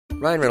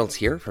Ryan Reynolds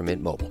here from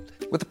Mint Mobile.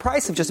 With the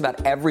price of just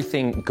about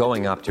everything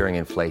going up during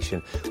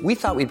inflation, we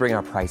thought we'd bring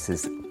our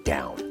prices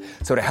down.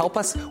 So to help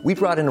us, we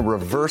brought in a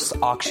reverse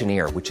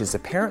auctioneer, which is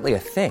apparently a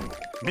thing.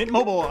 Mint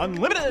Mobile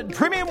Unlimited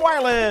Premium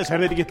Wireless. How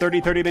to get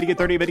 30, 30, bit to get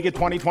 30, bit to get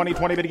 20, 20,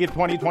 20, bit to get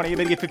 20, 20,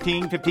 bit to get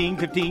 15, 15,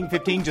 15,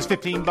 15, just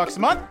 $15 a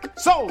month?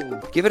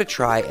 Sold! Give it a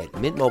try at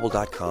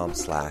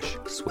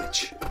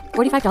mintmobile.com/switch.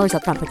 $45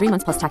 up front for 3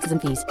 months plus taxes and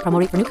fees. Promo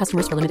rate for new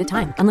customers for limited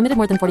time. Unlimited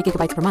more than 40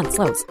 gigabytes per month.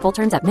 Slows full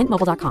terms at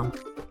mintmobile.com.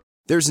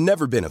 There's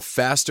never been a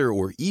faster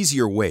or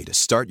easier way to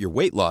start your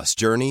weight loss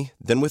journey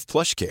than with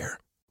PlushCare.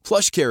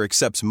 PlushCare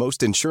accepts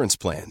most insurance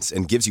plans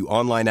and gives you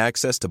online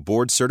access to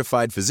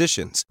board-certified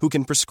physicians who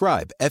can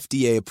prescribe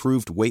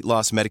FDA-approved weight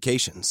loss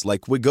medications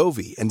like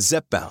Wegovy and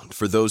Zepbound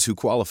for those who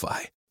qualify.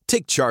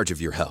 Take charge of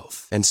your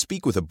health and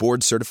speak with a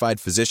board-certified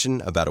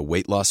physician about a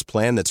weight loss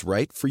plan that's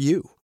right for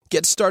you.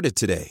 Get started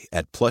today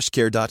at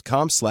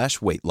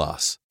plushcare.com/weight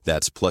loss.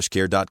 That's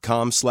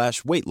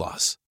plushcare.com/weight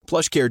loss.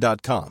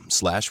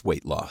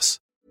 plushcare.com/weight loss.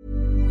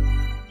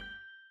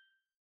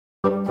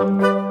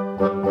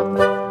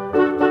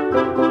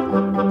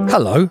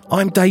 Hello,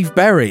 I'm Dave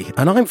Berry,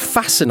 and I'm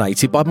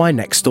fascinated by my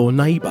next-door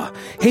neighbour.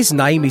 His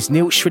name is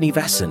Neil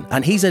Srinivasan,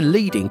 and he's a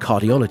leading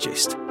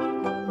cardiologist.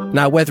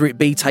 Now, whether it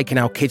be taking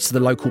our kids to the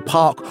local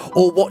park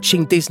or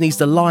watching Disney's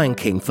The Lion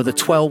King for the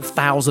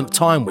 12,000th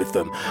time with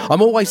them,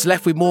 I'm always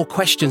left with more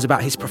questions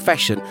about his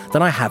profession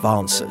than I have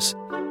answers.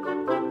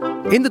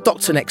 In the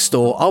Doctor Next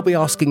Door, I'll be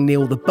asking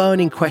Neil the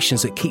burning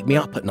questions that keep me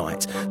up at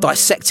night,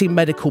 dissecting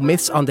medical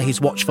myths under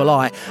his watchful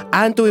eye,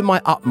 and doing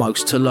my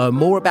utmost to learn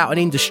more about an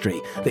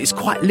industry that is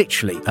quite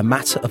literally a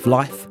matter of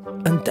life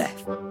and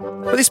death.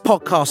 But this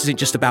podcast isn't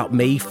just about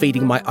me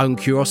feeding my own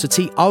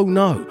curiosity. Oh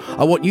no,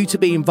 I want you to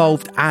be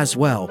involved as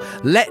well.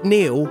 Let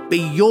Neil be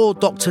your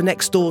Doctor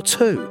Next Door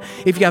too.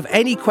 If you have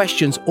any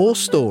questions or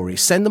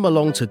stories, send them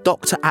along to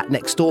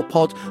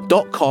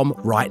doctor@nextdoorpod.com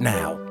right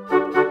now.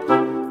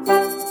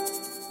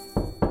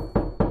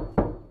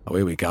 Oh,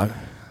 here we go.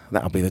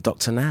 That'll be the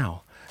doctor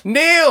now.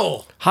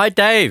 Neil! Hi,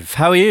 Dave.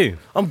 How are you?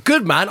 I'm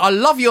good, man. I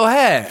love your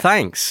hair.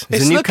 Thanks.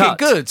 It's a new looking cut.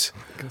 good.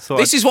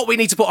 This is what we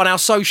need to put on our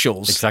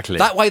socials. Exactly.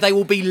 That way they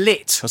will be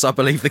lit, as I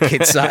believe the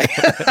kids say.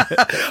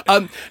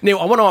 Neil,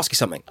 I want to ask you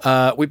something.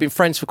 We've been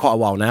friends for quite a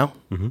while now.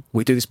 Mm-hmm.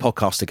 We do this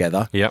podcast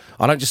together. Yep.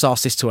 I don't just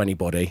ask this to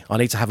anybody. I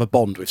need to have a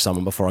bond with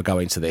someone before I go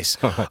into this.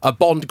 A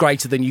bond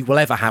greater than you will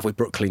ever have with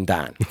Brooklyn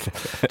Dan.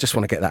 Just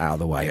want to get that out of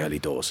the way early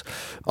doors.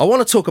 I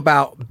want to talk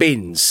about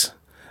bins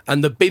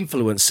and the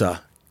binfluencer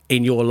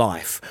in your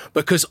life,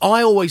 because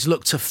I always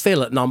look to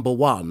Phil at number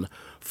one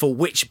for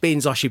which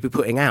bins I should be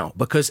putting out,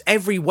 because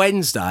every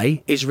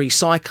Wednesday is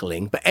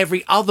recycling, but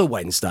every other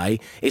Wednesday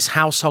is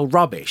household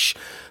rubbish.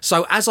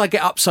 So as I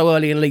get up so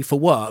early and leave for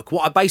work,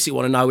 what I basically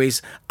want to know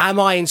is, am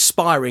I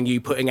inspiring you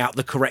putting out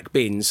the correct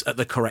bins at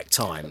the correct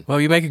time? Well,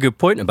 you make a good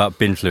point about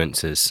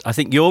binfluencers. I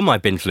think you're my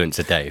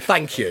binfluencer, Dave.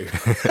 Thank you.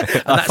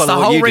 And that's the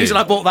whole reason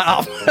I brought that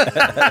up.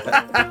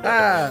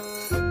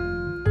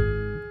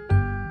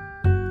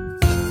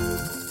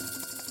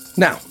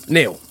 Now,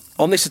 Neil,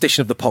 on this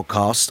edition of the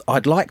podcast,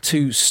 I'd like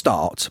to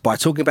start by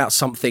talking about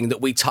something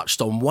that we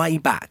touched on way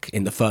back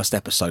in the first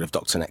episode of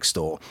Doctor Next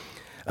Door,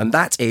 and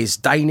that is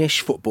Danish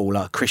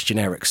footballer Christian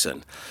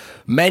Eriksen.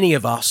 Many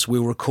of us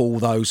will recall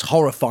those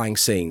horrifying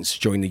scenes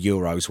during the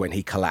Euros when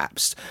he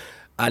collapsed,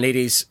 and it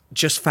is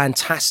just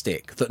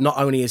fantastic that not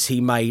only has he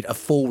made a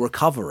full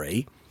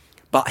recovery,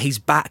 but he's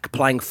back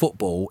playing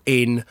football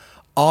in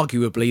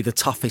arguably the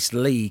toughest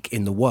league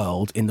in the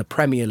world, in the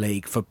Premier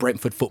League for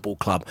Brentford Football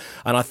Club.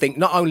 And I think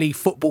not only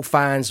football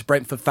fans,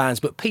 Brentford fans,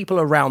 but people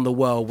around the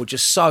world were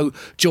just so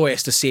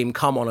joyous to see him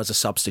come on as a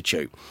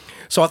substitute.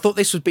 So I thought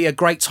this would be a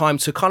great time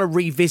to kind of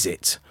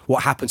revisit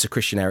what happened to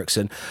Christian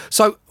Eriksen.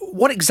 So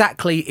what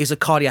exactly is a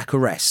cardiac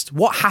arrest?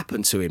 What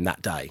happened to him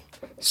that day?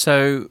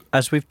 So,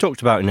 as we've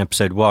talked about in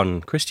episode 1,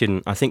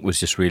 Christian, I think, was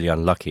just really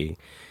unlucky.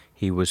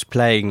 He was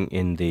playing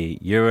in the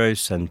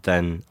Euros and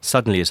then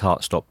suddenly his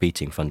heart stopped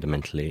beating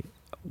fundamentally.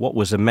 What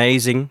was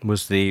amazing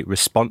was the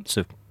response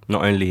of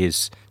not only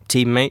his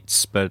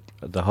teammates, but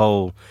the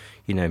whole,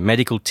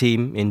 medical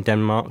team in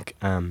Denmark,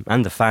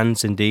 and the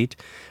fans indeed.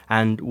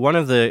 And one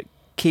of the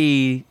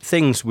key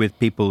things with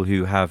people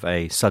who have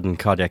a sudden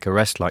cardiac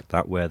arrest like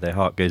that, where their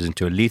heart goes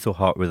into a lethal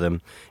heart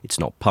rhythm, it's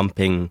not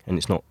pumping and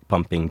it's not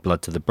pumping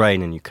blood to the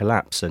brain and you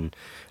collapse and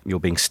you're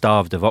being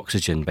starved of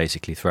oxygen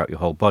basically throughout your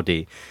whole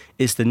body,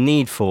 is the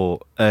need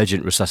for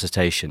urgent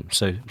resuscitation.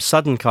 So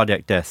sudden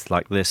cardiac death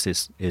like this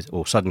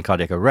or sudden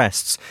cardiac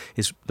arrests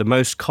is the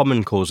most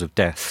common cause of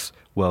death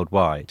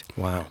worldwide.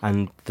 Wow.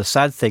 And the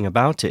sad thing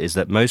about it is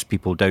that most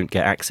people don't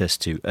get access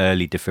to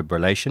early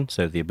defibrillation,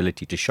 so the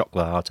ability to shock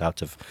the heart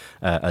out of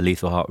a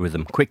lethal heart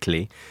rhythm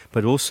quickly,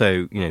 but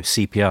also,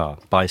 CPR,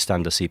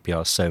 bystander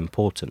CPR is so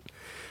important.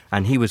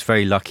 And he was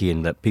very lucky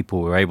in that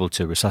people were able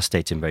to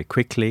resuscitate him very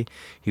quickly.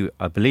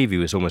 I believe he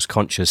was almost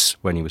conscious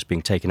when he was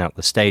being taken out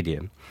the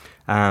stadium.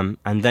 And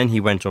then he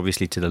went,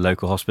 obviously, to the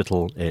local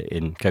hospital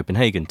in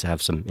Copenhagen to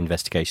have some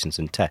investigations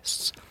and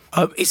tests.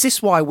 Is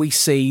this why we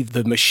see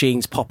the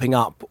machines popping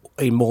up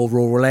in more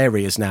rural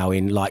areas now,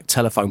 in like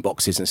telephone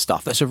boxes and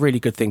stuff. That's a really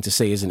good thing to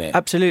see, isn't it?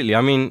 Absolutely.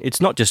 I mean,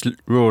 it's not just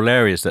rural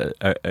areas that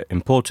are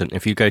important.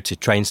 If you go to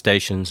train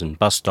stations and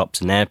bus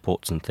stops and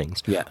airports and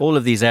things, all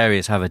of these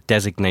areas have a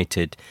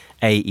designated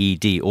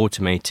AED,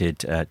 automated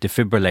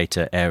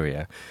defibrillator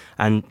area.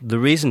 And the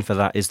reason for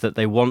that is that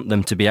they want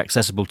them to be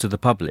accessible to the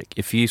public.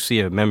 If you see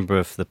a member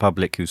of the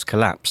public who's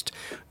collapsed,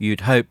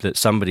 you'd hope that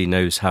somebody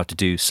knows how to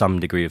do some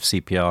degree of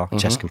CPR,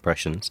 chest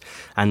compressions,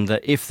 and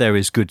that if there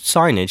is good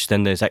signage,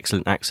 then there's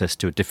excellent access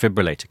to a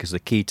defibrillator, because the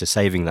key to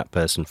saving that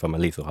person from a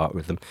lethal heart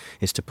rhythm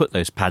is to put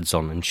those pads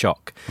on and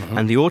shock.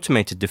 And the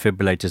automated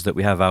defibrillators that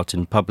we have out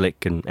in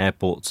public and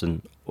airports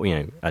and, you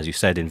know, as you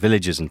said, in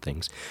villages and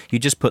things, you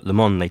just put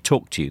them on, they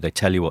talk to you, they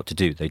tell you what to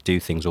do, they do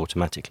things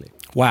automatically.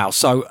 Wow,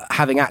 so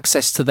having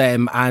access to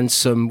them and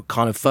some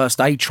kind of first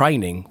aid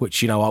training,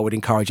 which, you know, I would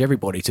encourage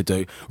everybody to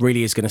do,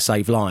 really is going to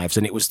save lives.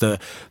 And it was the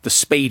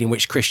speed in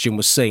which Christian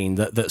was seen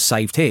that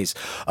saved his.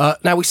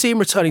 Now, we see him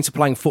returning to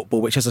playing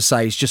football, which, as I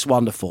say, is just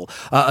wonderful.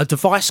 A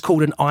device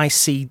called an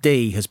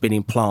ICD has been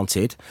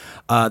implanted.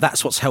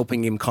 That's what's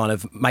helping him kind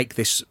of make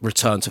this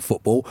return to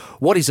football.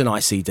 What is an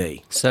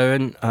ICD? So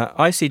an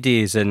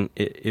ICD is an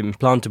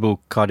implantable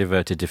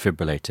cardioverter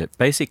defibrillator.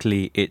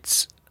 Basically,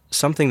 it's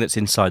something that's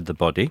inside the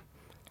body,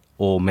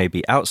 or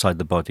maybe outside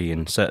the body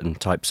in certain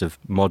types of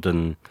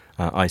modern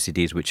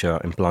ICDs which are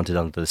implanted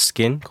under the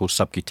skin, called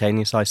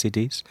subcutaneous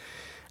ICDs.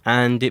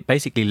 And it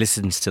basically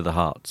listens to the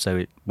heart, so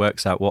it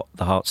works out what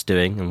the heart's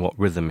doing and what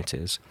rhythm it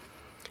is.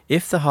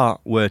 If the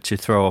heart were to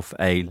throw off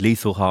a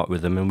lethal heart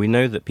rhythm, and we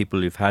know that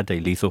people who've had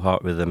a lethal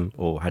heart rhythm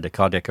or had a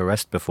cardiac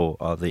arrest before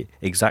are the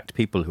exact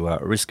people who are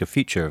at risk of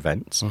future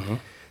events,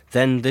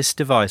 then this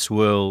device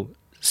will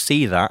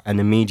see that and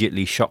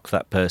immediately shock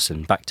that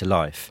person back to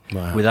life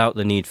without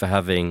the need for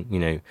having, you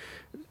know,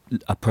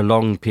 a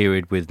prolonged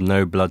period with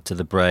no blood to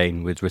the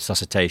brain, with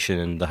resuscitation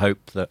and the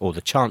hope that, or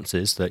the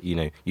chances that, you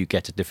know, you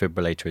get a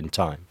defibrillator in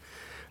time.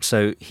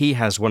 So he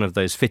has one of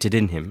those fitted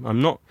in him.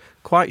 I'm not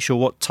quite sure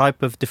what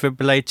type of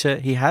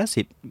defibrillator he has.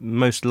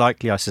 Most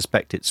likely, I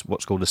suspect it's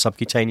what's called a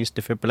subcutaneous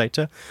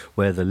defibrillator,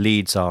 where the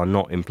leads are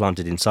not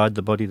implanted inside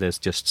the body. There's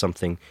just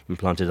something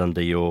implanted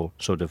under your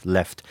sort of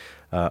left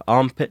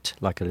armpit,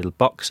 like a little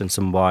box, and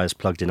some wires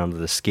plugged in under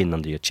the skin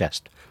under your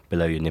chest,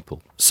 below your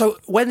nipple. So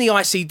when the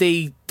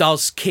ICD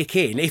does kick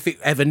in, if it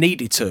ever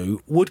needed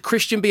to, would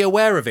Christian be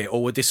aware of it,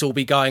 or would this all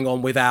be going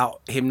on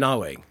without him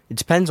knowing? It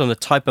depends on the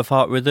type of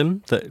heart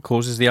rhythm that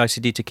causes the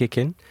ICD to kick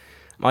in.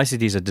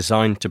 ICDs are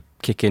designed to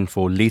kick in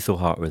for lethal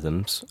heart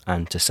rhythms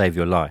and to save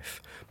your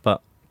life.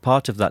 But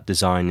part of that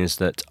design is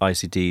that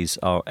ICDs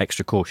are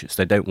extra cautious.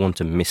 They don't want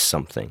to miss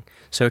something.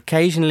 So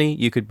occasionally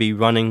you could be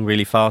running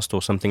really fast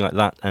or something like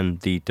that and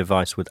the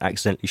device would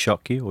accidentally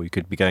shock you, or you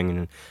could be going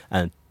in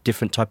a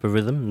different type of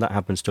rhythm, and that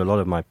happens to a lot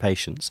of my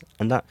patients,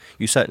 and that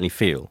you certainly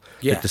feel.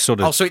 Yeah. The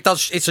sort of, so it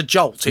does. It's a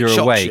jolt. It you're shocks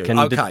awake, you. and,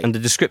 Okay. and the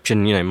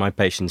description, you know, my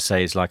patients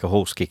say is like a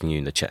horse kicking you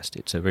in the chest.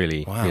 It's a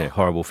really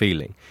horrible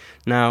feeling.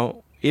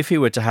 Now, if he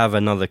were to have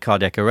another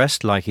cardiac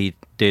arrest like he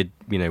did,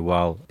 you know,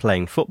 while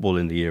playing football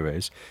in the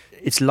Euros,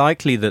 it's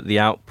likely that the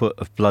output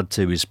of blood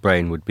to his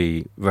brain would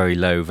be very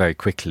low very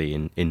quickly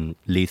in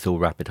lethal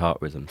rapid heart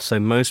rhythms. So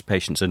most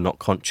patients are not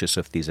conscious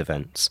of these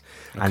events.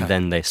 And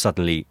then they're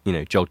suddenly, you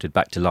know, jolted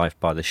back to life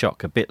by the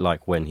shock, a bit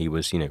like when he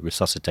was, you know,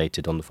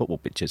 resuscitated on the football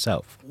pitch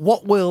itself.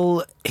 What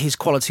will his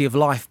quality of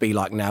life be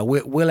like now?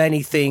 Will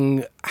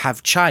anything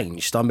have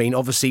changed? I mean,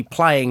 obviously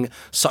playing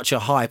such a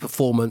high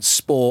performance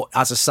sport,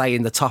 as I say,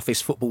 in the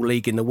toughest football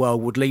league in the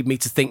world, would lead me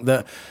to think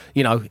that,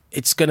 you know,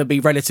 it's going to be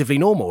relatively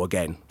normal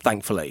again,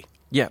 thankfully.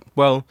 Yeah,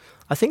 well,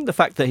 I think the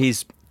fact that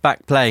he's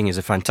back playing is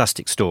a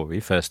fantastic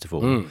story, first of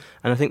all. And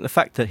I think the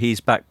fact that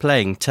he's back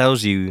playing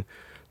tells you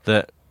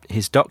that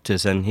his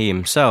doctors and he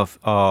himself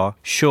are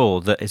sure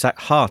that his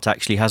heart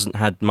actually hasn't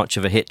had much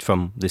of a hit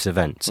from this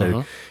event.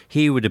 So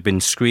he would have been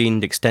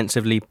screened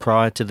extensively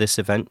prior to this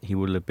event. He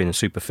will have been a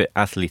super fit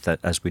athlete,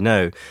 as we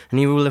know, and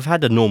he will have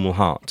had a normal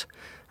heart.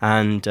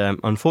 And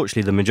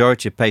unfortunately, the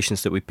majority of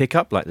patients that we pick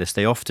up like this,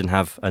 they often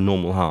have a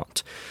normal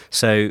heart.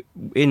 So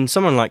in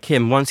someone like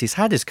him, once he's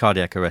had his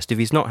cardiac arrest, if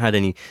he's not had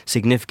any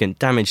significant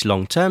damage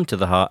long-term to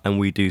the heart, and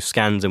we do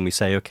scans and we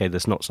say, OK,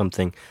 there's not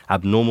something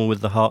abnormal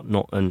with the heart,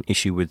 not an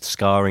issue with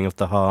scarring of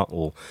the heart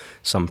or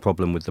some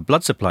problem with the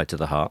blood supply to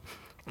the heart,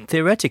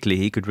 theoretically,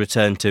 he could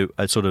return to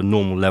a sort of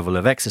normal level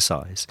of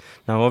exercise.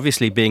 Now,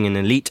 obviously, being an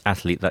elite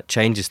athlete, that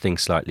changes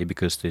things slightly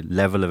because the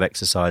level of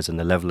exercise and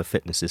the level of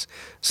fitness is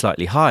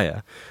slightly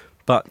higher.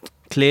 But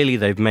clearly,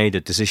 they've made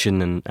a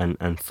decision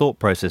and thought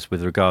process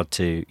with regard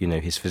to, you know,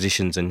 his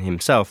physicians and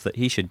himself that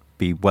he should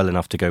be well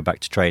enough to go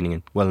back to training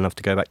and well enough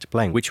to go back to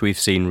playing, which we've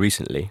seen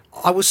recently.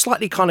 I was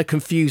slightly kind of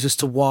confused as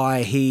to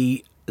why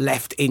he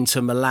left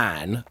Inter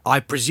Milan. I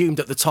presumed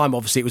at the time,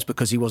 obviously, it was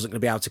because he wasn't going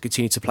to be able to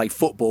continue to play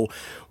football.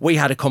 We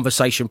had a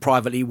conversation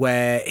privately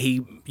where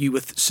you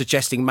were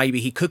suggesting maybe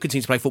he could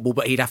continue to play football,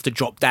 but he'd have to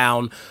drop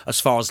down as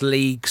far as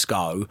leagues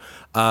go,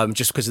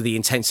 just because of the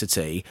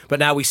intensity. But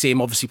now we see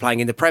him obviously playing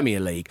in the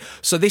Premier League.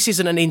 So this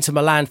isn't an Inter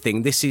Milan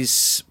thing. This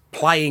is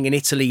playing in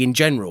Italy in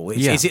general?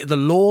 Is it the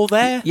law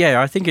there?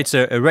 Yeah, I think it's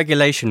a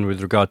regulation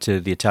with regard to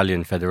the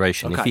Italian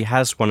Federation. Okay. If he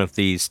has one of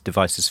these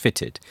devices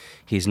fitted,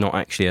 he's not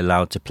actually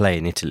allowed to play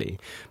in Italy.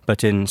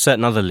 But in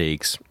certain other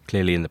leagues,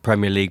 clearly in the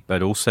Premier League,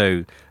 but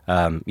also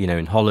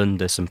in Holland,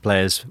 there's some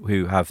players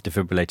who have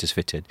defibrillators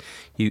fitted.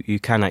 You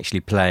can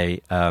actually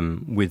play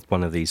with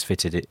one of these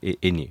fitted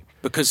in you.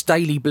 Because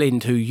Daley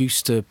Blind, who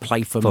used to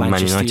play for Man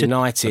Manchester United.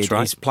 United, That's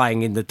right. is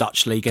playing in the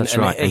Dutch league. That's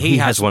right. And he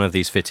has one of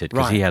these fitted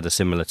because Right. he had a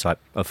similar type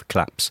of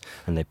claps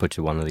and they put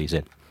one of these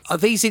in. Are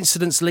these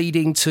incidents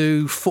leading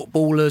to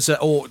footballers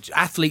or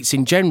athletes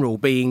in general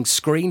being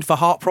screened for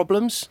heart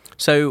problems?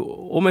 So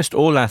almost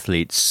all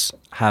athletes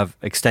have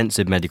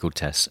extensive medical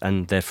tests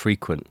and they're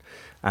frequent.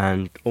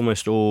 And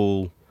almost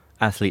all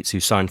athletes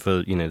who sign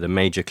for, the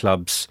major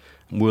clubs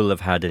will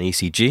have had an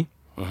ECG.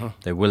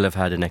 They will have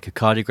had an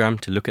echocardiogram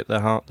to look at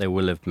their heart. They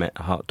will have met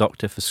a heart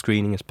doctor for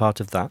screening as part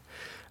of that.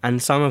 And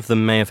some of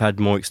them may have had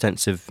more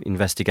extensive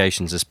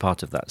investigations as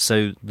part of that.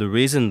 So the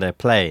reason they're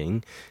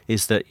playing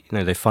is that,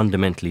 they're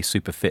fundamentally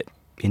super fit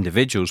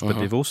individuals, but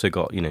they've also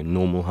got,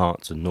 normal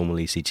hearts and normal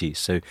ECGs.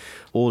 So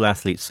all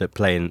athletes that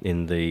play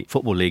in the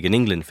Football League in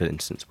England, for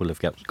instance, will have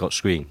got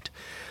screened.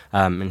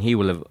 And he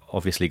will have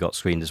obviously got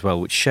screened as well,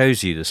 which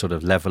shows you the sort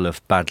of level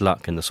of bad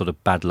luck and the sort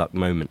of bad luck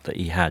moment that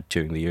he had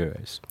during the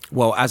Euros.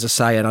 Well, as I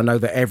say, and I know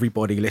that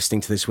everybody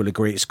listening to this will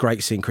agree, it's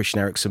great seeing Christian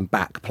Eriksen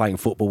back playing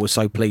football. We're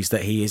so pleased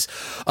that he is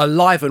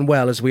alive and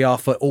well, as we are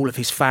for all of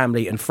his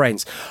family and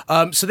friends.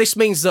 So this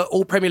means that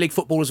all Premier League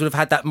footballers would have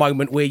had that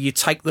moment where you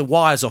take the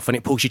wires off and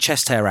it pulls your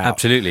chest hair out.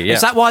 Absolutely, yeah.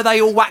 Is that why they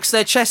all wax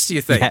their chests, do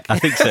you think? Yeah, I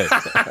think so.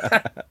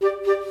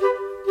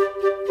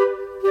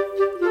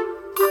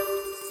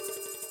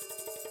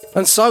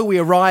 And so we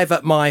arrive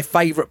at my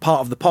favourite part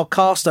of the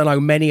podcast. I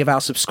know many of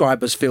our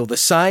subscribers feel the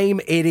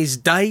same. It is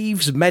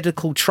Dave's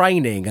medical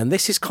training, and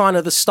this is kind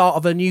of the start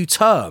of a new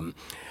term.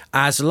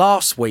 As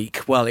last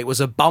week, well, it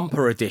was a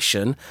bumper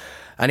edition,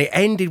 and it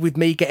ended with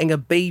me getting a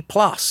B+.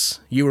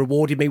 You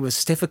rewarded me with a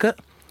certificate.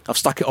 I've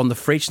stuck it on the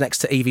fridge next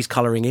to Evie's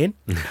colouring in.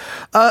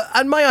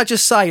 And may I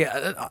just say,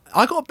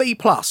 I got a B+,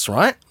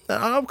 right?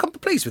 I'm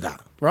pleased with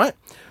that, right?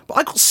 But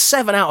I got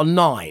 7 out of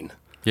 9.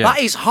 Yeah.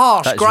 That is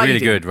harsh That's grading.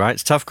 really good, right?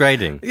 It's tough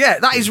grading. Yeah,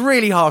 that is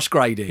really harsh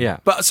grading. Yeah.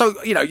 But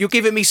so, you're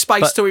giving me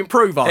space to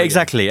improve, are you?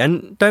 Exactly.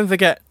 And don't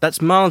forget,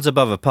 that's miles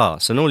above a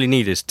pass. And all you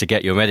need is to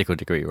get your medical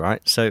degree,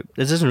 right? So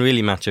it doesn't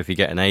really matter if you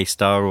get an A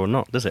star or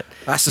not, does it?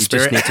 That's the you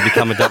spirit. just need to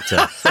become a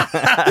doctor.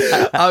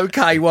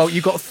 Okay, well,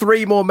 you've got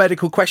 3 more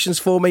medical questions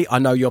for me. I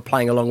know you're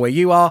playing along where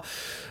you are.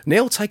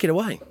 Neil, take it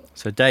away.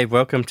 So Dave,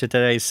 welcome to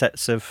today's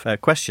sets of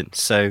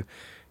questions. So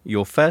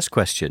your first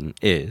question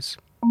is...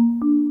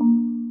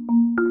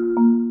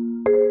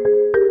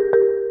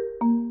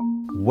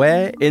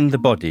 Where in the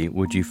body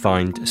would you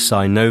find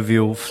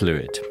synovial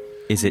fluid?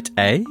 Is it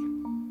A,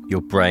 your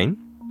brain,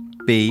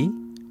 B,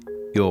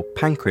 your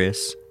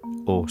pancreas,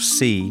 or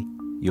C,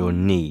 your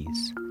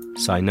knees?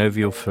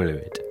 Synovial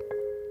fluid.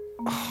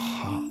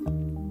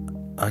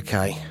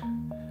 Okay.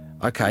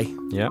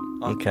 Yeah,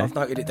 okay. I've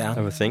noted it down.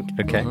 Have a think.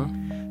 Okay.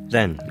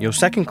 Then, your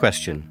second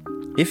question.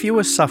 If you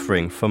were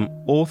suffering from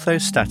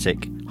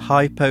orthostatic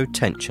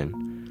hypotension,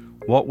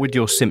 what would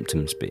your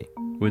symptoms be?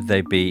 Would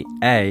they be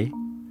A,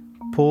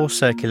 poor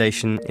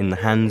circulation in the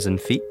hands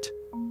and feet,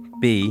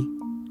 B,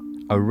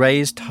 a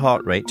raised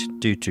heart rate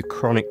due to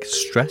chronic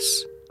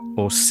stress,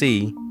 or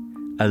C,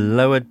 a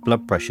lowered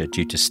blood pressure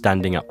due to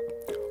standing up?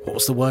 What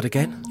was the word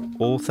again?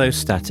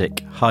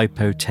 Orthostatic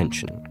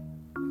hypotension.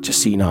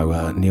 Just so you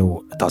know,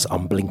 Neil does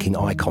unblinking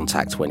eye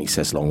contact when he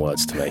says long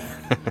words to me.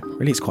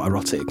 Really, it's quite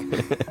erotic.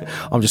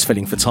 I'm just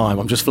filling for time.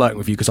 I'm just flirting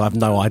with you because I have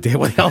no idea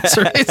what the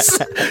answer is.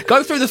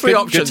 Go through the 3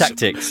 options. Good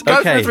tactics. Go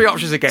Okay. through the 3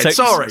 options again. So-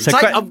 Sorry. so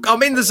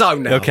I'm in the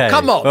zone now. Okay.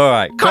 Come on. All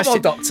right. Come on,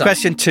 doctor.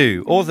 Question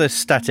 2.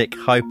 Orthostatic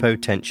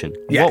hypotension.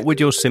 Yeah. What would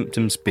your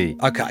symptoms be?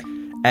 Okay.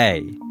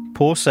 A,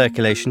 poor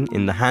circulation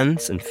in the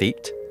hands and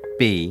feet.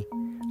 B,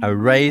 a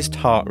raised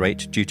heart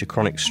rate due to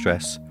chronic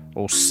stress.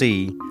 Or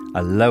C,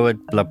 a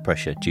lowered blood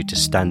pressure due to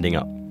standing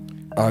up.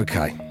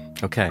 Okay.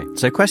 Okay,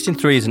 so question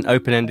 3 is an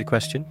open-ended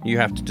question. You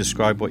have to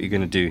describe what you're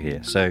going to do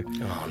here. So,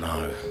 Oh,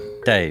 no.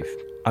 Dave,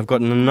 I've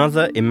got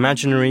another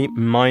imaginary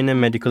minor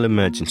medical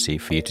emergency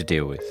for you to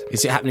deal with.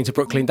 Is it happening to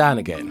Brooklyn Dan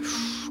again?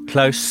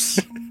 Close,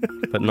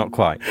 but not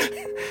quite.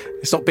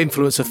 It's not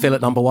Binfluencer Phil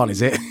at number 1,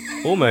 is it?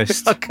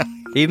 Almost. Okay.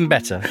 Even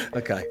better.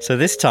 Okay. So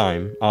this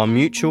time, our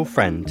mutual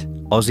friend,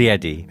 Aussie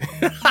Eddie,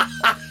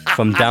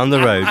 from down the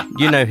road,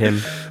 you know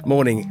him.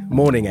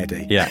 Morning,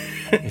 Eddie. Yeah,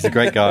 he's a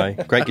great guy,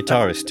 great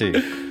guitarist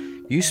too.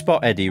 You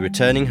spot Eddie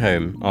returning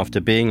home after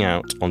being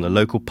out on the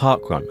local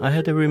park run. I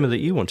heard a rumour that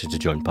you wanted to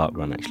join park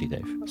run, actually,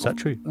 Dave. Is that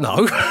true?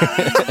 No.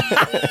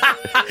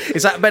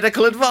 Is that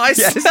medical advice?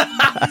 Yes.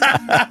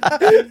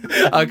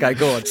 Okay,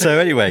 go on. So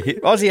anyway,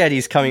 Aussie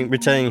Eddie's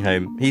returning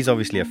home. He's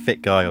obviously a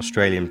fit guy,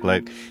 Australian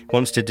bloke,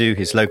 wants to do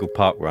his local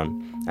park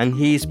run. And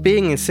he's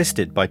being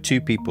assisted by 2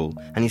 people,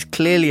 and he's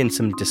clearly in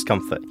some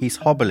discomfort. He's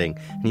hobbling,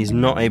 and he's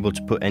not able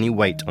to put any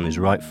weight on his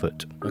right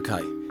foot. Okay.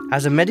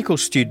 As a medical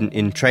student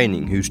in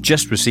training who's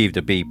just received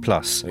a B+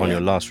 on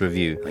your last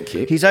review, Thank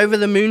you. he's over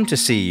the moon to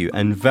see you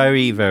and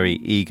very, very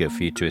eager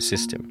for you to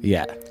assist him.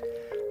 Yeah.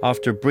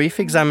 After a brief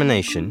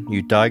examination,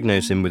 you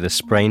diagnose him with a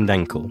sprained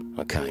ankle.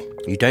 Okay.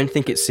 You don't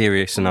think it's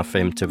serious enough for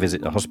him to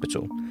visit a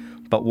hospital,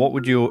 but what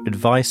would your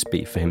advice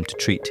be for him to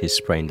treat his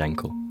sprained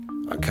ankle?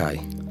 Okay.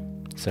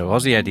 So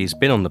Aussie Eddie's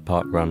been on the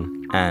park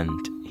run and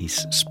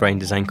he's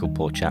sprained his ankle,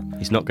 poor chap.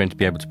 He's not going to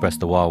be able to press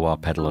the wah-wah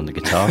pedal on the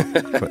guitar.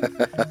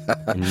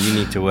 And you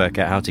need to work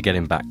out how to get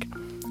him back.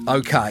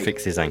 Okay.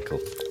 Fix his ankle.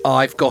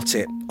 I've got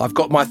it. I've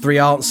got my 3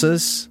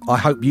 answers. I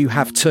hope you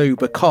have too,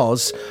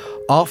 because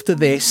after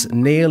this,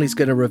 Neil is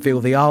going to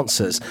reveal the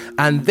answers.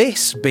 And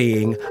this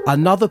being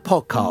another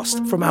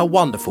podcast from our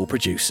wonderful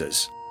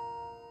producers.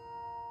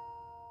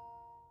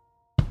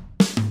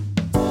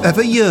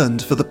 Ever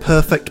yearned for the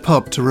perfect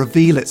pub to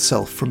reveal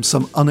itself from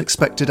some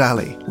unexpected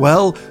alley?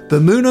 Well, The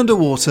Moon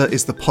Underwater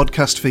is the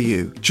podcast for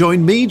you.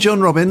 Join me, John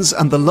Robbins,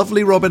 and the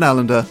lovely Robin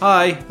Allender.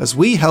 Hi. As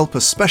we help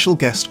a special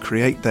guest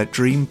create their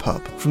dream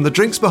pub. From the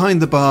drinks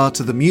behind the bar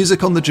to the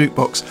music on the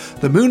jukebox,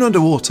 The Moon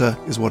Underwater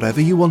is whatever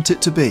you want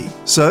it to be.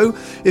 So,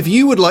 if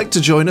you would like to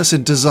join us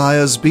in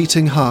Desire's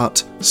beating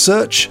heart,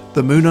 search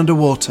The Moon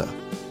Underwater.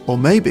 Or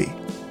maybe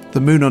The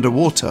Moon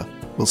Underwater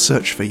will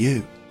search for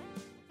you.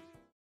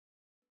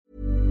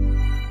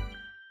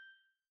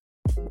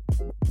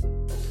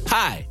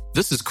 Hi,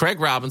 this is Craig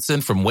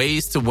Robinson from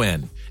Ways to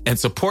Win, and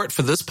support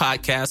for this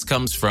podcast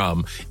comes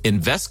from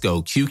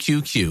Invesco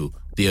QQQ,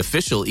 the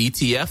official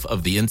ETF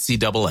of the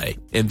NCAA.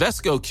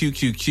 Invesco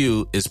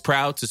QQQ is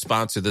proud to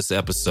sponsor this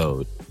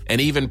episode,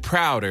 and even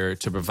prouder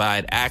to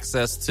provide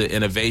access to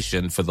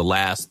innovation for the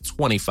last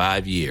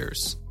 25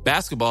 years.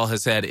 Basketball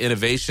has had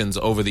innovations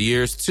over the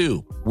years,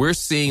 too. We're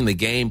seeing the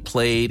game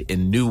played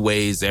in new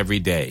ways every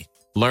day.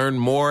 Learn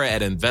more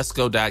at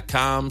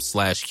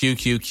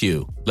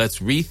Invesco.com/QQQ. Let's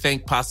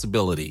rethink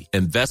possibility.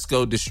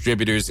 Invesco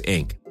Distributors,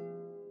 Inc.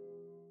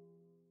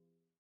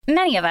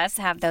 Many of us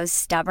have those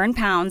stubborn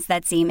pounds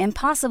that seem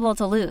impossible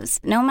to lose,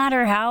 no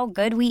matter how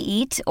good we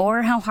eat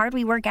or how hard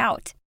we work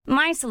out.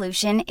 My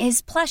solution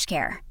is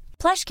PlushCare.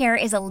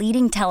 PlushCare is a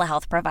leading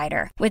telehealth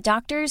provider with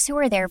doctors who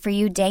are there for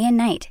you day and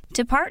night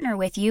to partner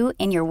with you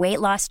in your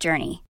weight loss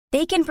journey.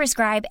 They can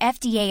prescribe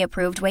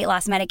FDA-approved weight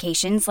loss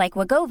medications like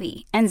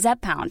Wegovy and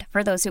Zepbound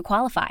for those who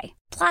qualify.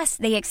 Plus,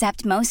 they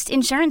accept most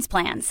insurance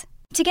plans.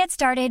 To get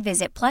started,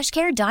 visit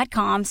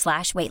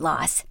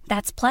plushcare.com/weightloss.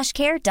 That's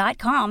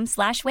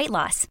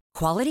plushcare.com/weightloss.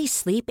 Quality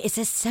sleep is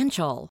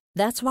essential.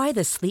 That's why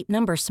the Sleep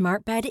Number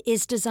Smart Bed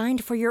is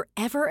designed for your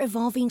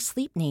ever-evolving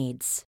sleep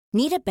needs.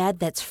 Need a bed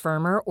that's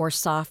firmer or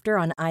softer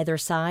on either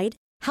side?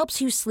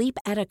 Helps you sleep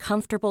at a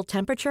comfortable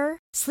temperature?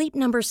 Sleep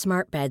Number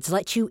Smart Beds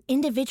let you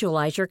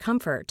individualize your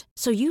comfort,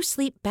 so you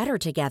sleep better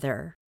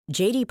together.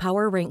 J.D.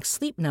 Power ranks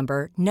Sleep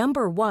Number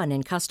number 1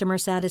 in customer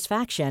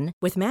satisfaction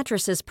with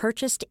mattresses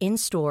purchased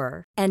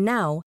in-store. And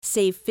now,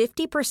 save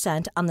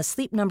 50% on the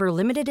Sleep Number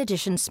Limited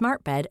Edition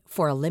Smart Bed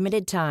for a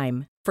limited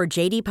time. For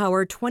J.D.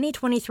 Power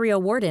 2023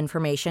 award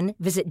information,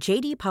 visit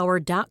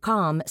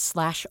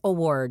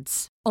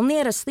jdpower.com/awards. Only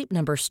at a Sleep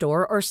Number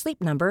store or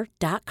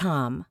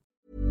sleepnumber.com.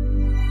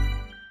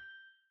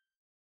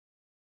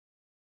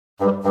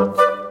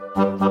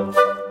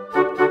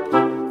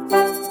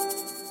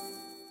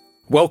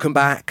 Welcome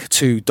back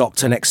to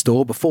Doctor Next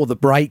Door. Before the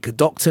break,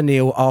 Dr.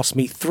 Neil asked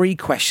me 3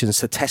 questions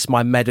to test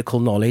my medical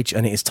knowledge,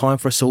 and it is time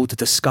for us all to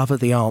discover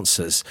the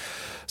answers.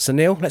 So,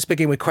 Neil, let's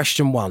begin with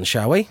question 1,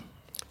 shall we?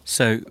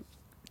 So,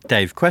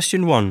 Dave,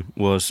 question 1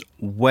 was,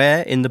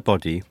 where in the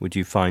body would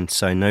you find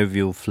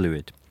synovial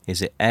fluid?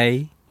 Is it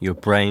A, your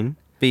brain,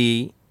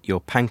 B, your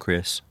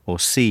pancreas, or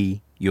C,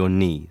 your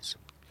knees?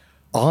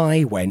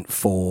 I went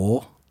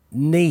for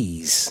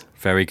knees.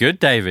 Very good,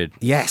 David.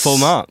 Yes. Full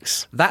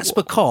marks. That's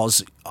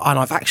because, and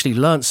I've actually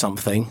learnt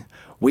something,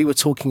 we were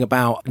talking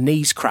about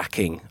knees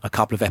cracking a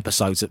couple of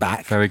episodes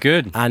back. Very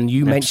good. And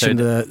you mentioned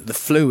the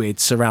fluid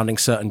surrounding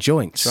certain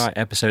joints. That's right,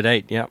 episode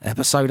 8, yeah.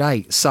 Episode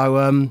 8.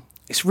 So,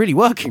 it's really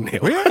working,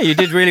 Neil. Yeah, you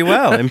did really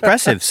well.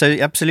 Impressive. So,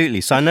 absolutely.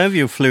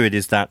 Synovial fluid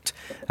is that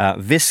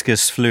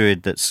viscous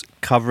fluid that's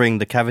covering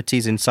the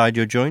cavities inside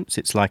your joints.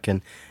 It's like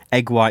an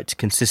egg white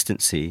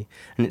consistency,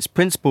 and its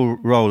principal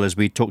role, as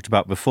we talked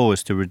about before,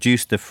 is to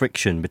reduce the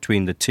friction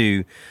between the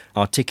two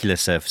articular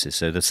surfaces,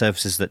 so the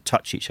surfaces that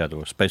touch each other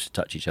or are supposed to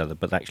touch each other,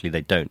 but actually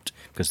they don't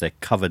because they're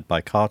covered by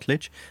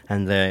cartilage,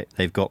 and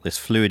they've got this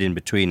fluid in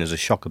between as a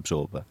shock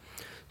absorber.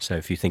 So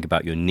if you think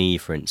about your knee,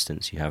 for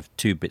instance, you have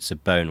 2 bits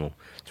of bone, or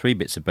 3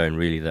 bits of bone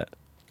really, that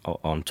are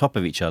on top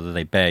of each other.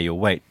 They bear your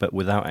weight, but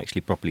without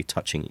actually properly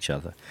touching each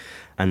other.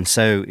 And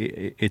so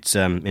it's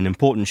an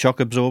important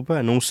shock absorber,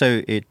 and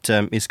also it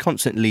is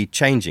constantly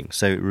changing.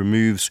 So it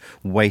removes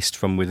waste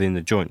from within the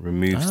joint,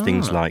 removes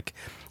things like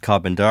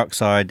carbon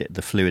dioxide.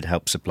 The fluid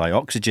helps supply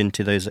oxygen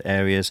to those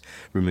areas,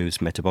 removes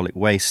metabolic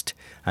waste,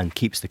 and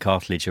keeps the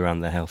cartilage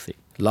around there healthy.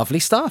 Lovely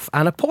stuff.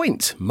 And a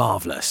point.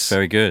 Marvellous.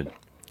 Very good.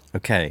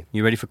 Okay,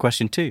 you ready for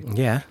question 2?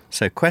 Yeah.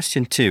 So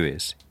question 2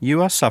 is,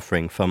 you are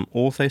suffering from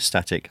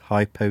orthostatic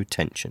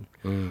hypotension.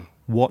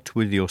 What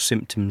will your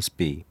symptoms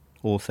be?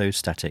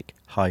 orthostatic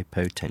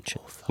hypotension?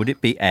 Would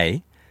it be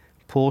A,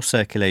 poor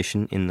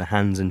circulation in the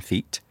hands and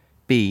feet,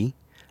 B,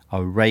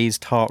 a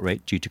raised heart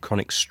rate due to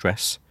chronic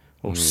stress,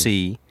 or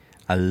C,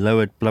 a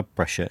lowered blood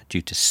pressure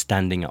due to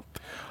standing up?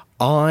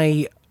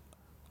 I've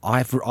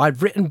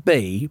written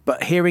B,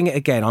 but hearing it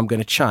again, I'm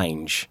going to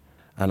change.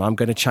 And I'm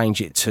going to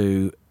change it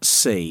to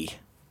C.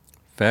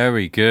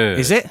 Very good.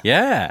 Is it?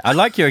 Yeah. I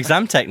like your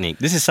exam technique.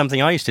 This is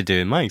something I used to do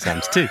in my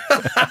exams too.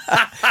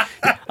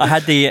 I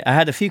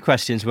had a few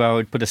questions where I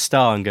would put a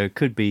star and go,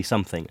 could be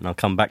something, and I'll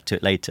come back to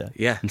it later.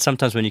 Yeah. And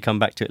sometimes when you come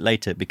back to it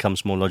later, it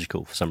becomes more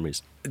logical for some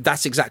reason.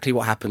 That's exactly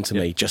what happened to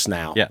me just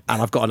now. Yeah.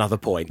 And I've got another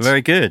point.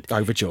 Very good.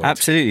 Overjoyed.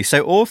 Absolutely.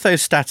 So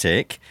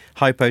orthostatic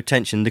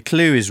hypotension, the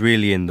clue is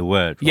really in the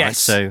word, right? Yes.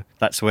 So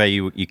that's where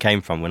you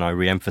came from when I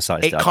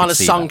re-emphasised it. It kind of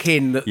sunk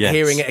in, Yes.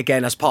 hearing it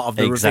again as part of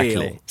the Exactly.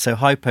 reveal. So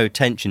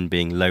hypotension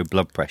being low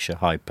blood pressure,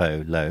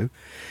 hypo, low,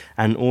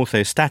 and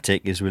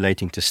orthostatic is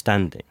relating to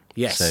standing.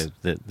 Yes. So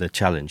the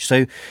challenge.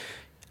 So,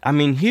 I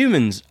mean,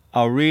 humans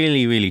are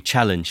really, really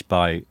challenged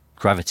by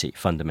gravity,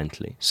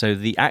 fundamentally. So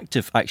the act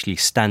of actually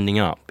standing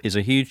up is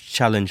a huge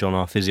challenge on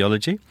our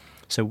physiology.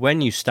 So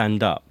when you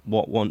stand up,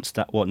 what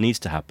needs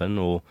to happen,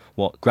 or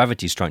what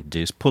gravity is trying to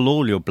do, is pull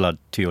all your blood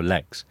to your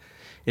legs.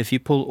 If you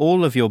pull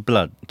all of your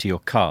blood to your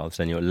calves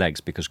and your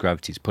legs because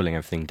gravity is pulling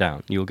everything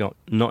down, you'll get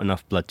not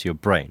enough blood to your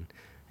brain,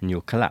 and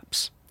you'll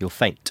collapse, you'll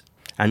faint.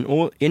 And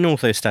in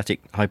orthostatic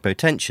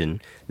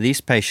hypotension,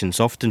 these patients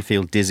often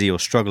feel dizzy or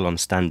struggle on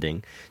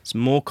standing. It's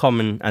more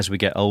common as we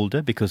get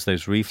older because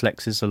those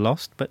reflexes are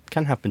lost, but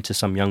can happen to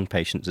some young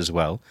patients as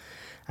well.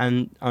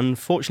 And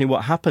unfortunately,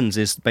 what happens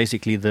is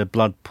basically the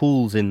blood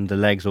pools in the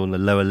legs or in the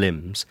lower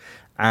limbs,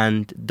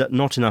 and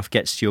not enough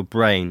gets to your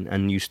brain,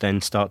 and you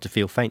then start to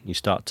feel faint. You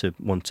start to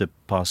want to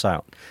pass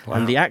out. Wow.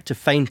 And the act of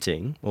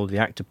fainting, or the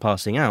act of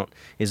passing out,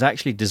 is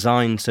actually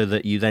designed so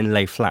that you then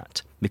lay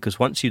flat. Because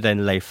once you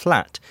then lay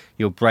flat,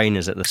 your brain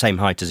is at the same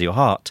height as your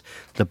heart,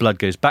 the blood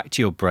goes back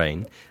to your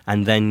brain,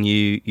 and then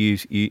you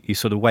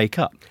sort of wake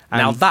up.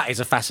 And now that is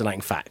a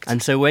fascinating fact.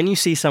 And so when you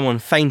see someone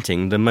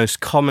fainting, the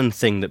most common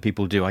thing that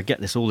people do, I get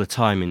this all the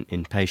time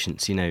in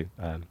patients,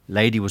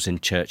 lady was in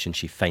church and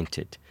she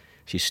fainted.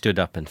 She stood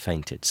up and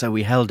fainted. So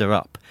we held her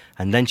up,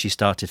 and then she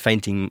started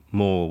fainting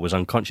more, was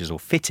unconscious or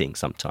fitting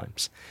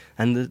sometimes.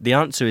 And the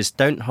answer is,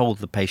 don't hold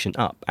the patient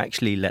up.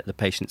 Actually let the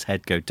patient's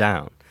head go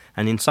down.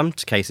 And in some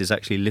cases,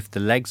 actually lift the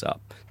legs up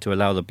to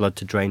allow the blood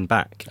to drain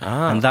back.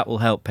 And that will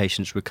help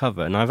patients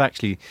recover. And I've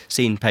actually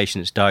seen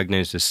patients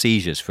diagnosed with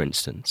seizures, for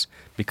instance,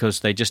 because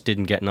they just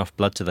didn't get enough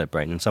blood to their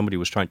brain, and somebody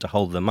was trying to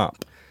hold them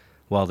up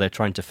while they're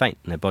trying to faint,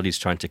 and their body's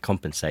trying to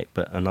compensate,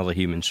 but another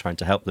human's trying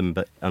to help them,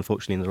 but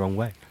unfortunately in the wrong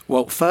way.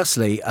 Well,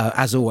 firstly,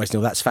 as always,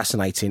 Neil, that's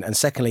fascinating. And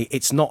secondly,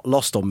 it's not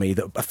lost on me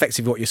that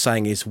effectively what you're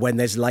saying is when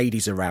there's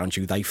ladies around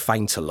you, they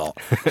faint a lot.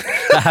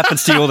 That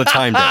happens to you all the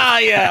time,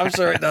 Dave. Yeah, I'm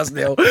sure it does,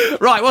 Neil.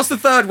 Right, what's the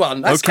third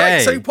one? That's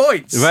okay. Great, 2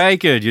 points. Very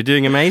good. You're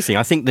doing amazing.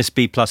 I think this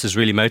B+ has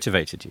really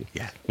motivated you.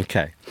 Yeah.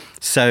 Okay.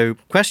 So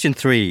question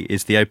 3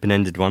 is the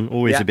open-ended one,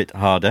 always a bit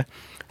harder.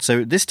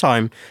 So this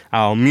time,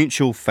 our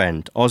mutual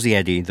friend, Aussie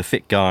Eddie, the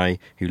fit guy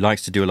who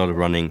likes to do a lot of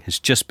running, has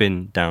just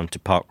been down to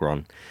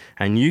Parkrun.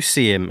 And you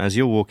see him, as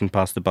you're walking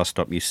past the bus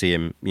stop, you see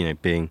him,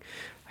 being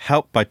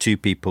helped by 2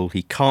 people.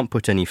 He can't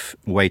put any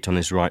weight on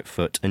his right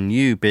foot. And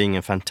you, being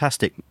a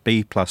fantastic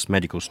B+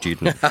 medical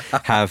student,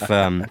 have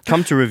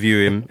come to review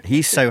him.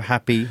 He's so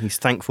happy. He's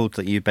thankful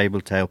that you've been able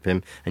to help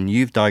him. And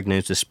you've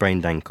diagnosed a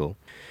sprained ankle.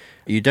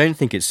 You don't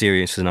think it's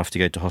serious enough to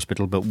go to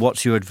hospital, but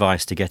what's your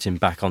advice to get him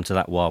back onto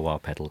that wah-wah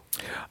pedal?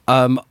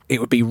 It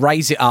would be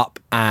raise it up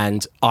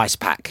and ice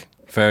pack.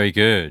 Very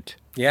good.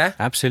 Yeah?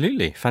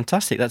 Absolutely.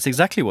 Fantastic. That's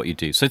exactly what you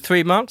do. So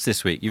 3 marks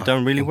this week. You've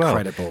done really well.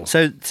 Incredible.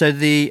 So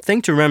the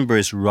thing to remember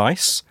is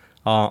RICE,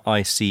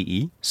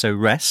 R-I-C-E. So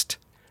rest,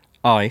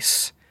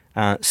 ice.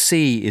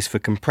 C is for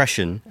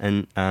compression,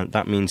 and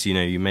that means,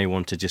 you may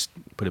want to just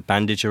put a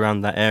bandage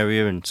around that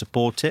area and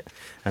support it,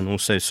 and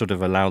also sort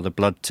of allow the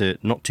blood to,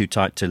 not too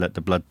tight to let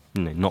the blood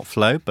not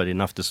flow, but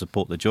enough to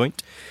support the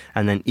joint.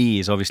 And then E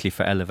is obviously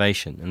for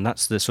elevation, and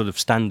that's the sort of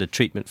standard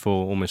treatment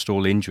for almost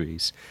all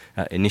injuries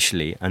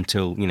initially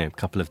until, a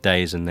couple of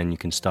days, and then you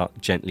can start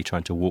gently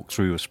trying to walk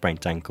through a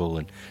sprained ankle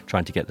and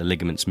trying to get the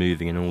ligaments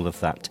moving and all of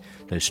that,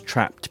 those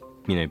trapped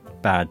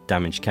bad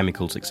damaged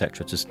chemicals,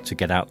 etc., to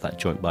get out that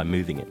joint by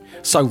moving it.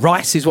 So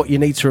RICE is what you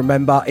need to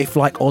remember if,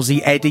 like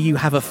Aussie Eddie, you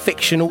have a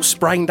fictional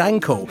sprained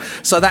ankle.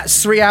 So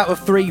that's 3 out of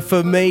 3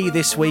 for me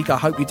this week. I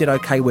hope you did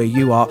okay where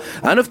you are.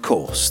 And of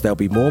course, there'll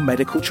be more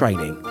medical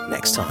training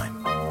next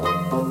time.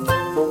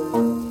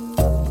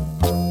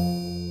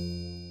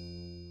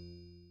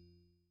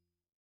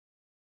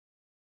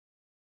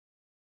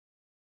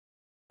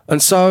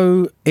 And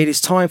so it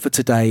is time for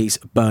today's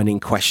burning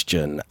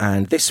question,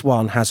 and this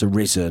one has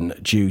arisen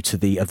due to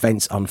the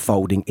events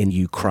unfolding in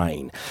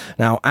Ukraine.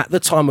 Now, at the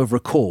time of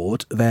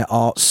record, there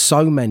are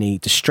so many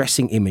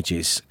distressing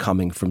images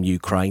coming from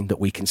Ukraine that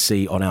we can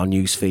see on our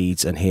news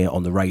feeds and hear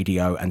on the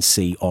radio and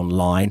see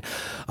online.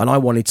 And I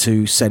wanted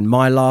to send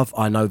my love.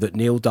 I know that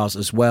Neil does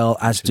as well,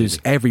 as does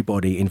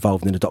everybody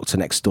involved in the Doctor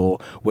Next Door.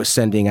 We're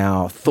sending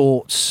our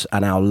thoughts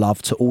and our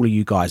love to all of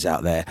you guys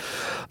out there.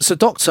 So,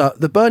 Doctor,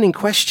 the burning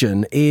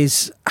question is,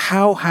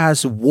 how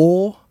has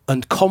war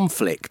and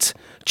conflict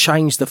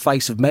changed the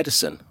face of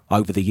medicine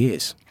over the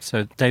years?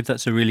 So, Dave,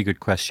 that's a really good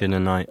question,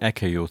 and I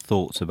echo your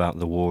thoughts about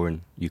the war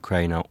in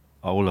Ukraine.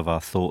 All of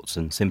our thoughts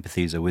and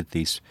sympathies are with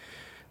these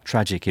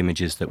tragic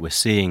images that we're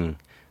seeing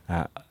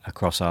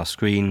across our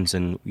screens.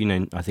 And,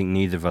 I think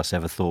neither of us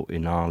ever thought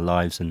in our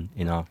lives and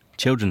in our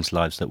children's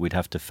lives that we'd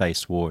have to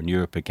face war in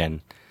Europe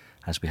again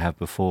as we have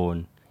before.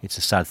 And it's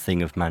a sad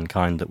thing of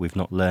mankind that we've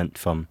not learnt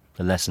from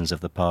the lessons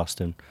of the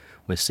past, and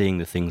we're seeing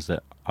the things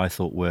that I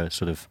thought were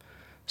sort of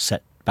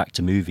set back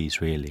to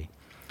movies, really.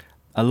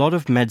 A lot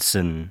of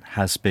medicine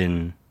has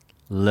been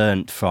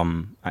learnt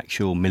from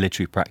actual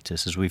military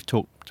practice. As we've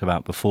talked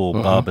about before,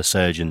 barber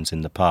surgeons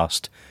in the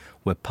past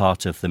were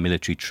part of the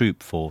military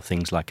troop for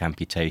things like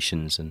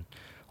amputations and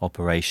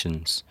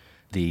operations.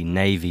 The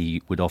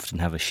Navy would often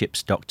have a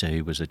ship's doctor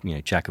who was a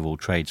jack of all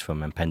trades,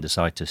 from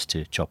appendicitis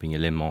to chopping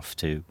your limb off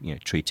to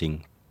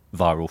treating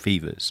viral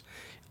fevers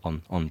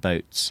on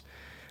boats.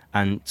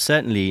 And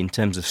certainly in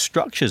terms of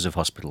structures of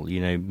hospital,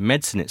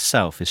 medicine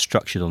itself is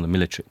structured on the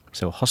military.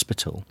 So a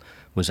hospital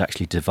was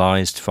actually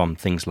devised from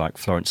things like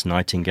Florence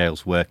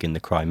Nightingale's work in the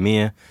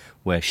Crimea,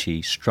 where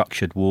she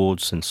structured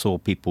wards and saw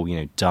people,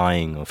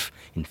 dying of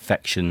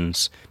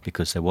infections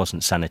because there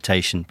wasn't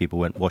sanitation, people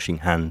weren't washing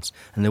hands,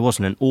 and there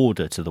wasn't an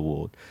order to the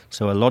ward.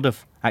 So a lot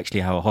of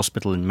actually how a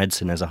hospital and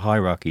medicine as a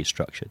hierarchy is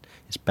structured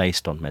is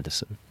based on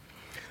medicine.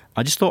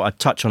 I just thought I'd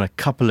touch on a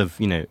couple of,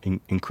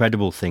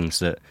 incredible things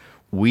that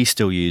we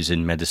still use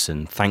in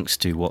medicine, thanks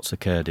to what's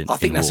occurred in I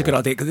think that's war. a good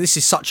idea, because this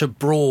is such a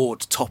broad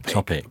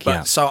topic.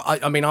 Yeah. So,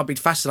 I'd be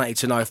fascinated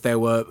to know if there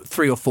were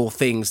 3 or 4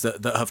 things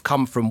that have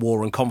come from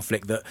war and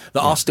conflict that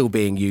are still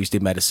being used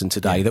in medicine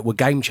today that were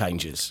game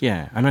changers.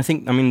 Yeah, and I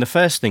think, the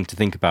first thing to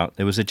think about,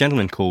 there was a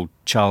gentleman called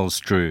Charles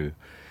Drew,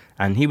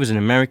 and he was an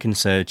American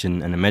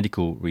surgeon and a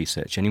medical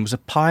researcher, and he was a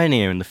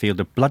pioneer in the field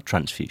of blood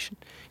transfusion.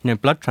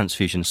 Blood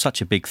transfusion is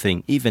such a big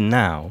thing, even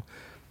now.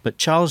 But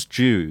Charles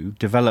Drew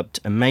developed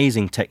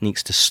amazing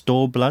techniques to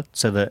store blood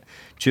so that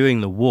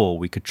during the war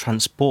we could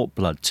transport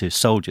blood to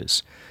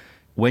soldiers.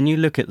 When you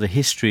look at the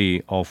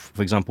history of,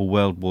 for example,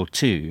 World War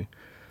II,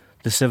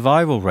 the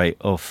survival rate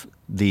of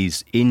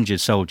these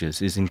injured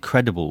soldiers is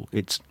incredible.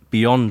 It's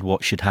beyond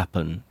what should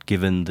happen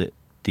given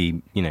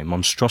the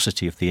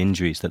monstrosity of the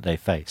injuries that they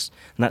face.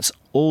 And that's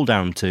all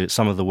down to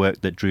some of the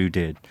work that Drew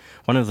did.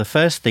 One of the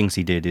first things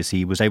he did is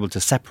he was able to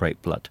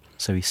separate blood.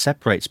 So he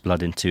separates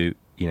blood into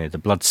the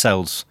blood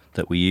cells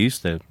that we use,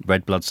 the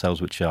red blood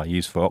cells which are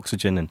used for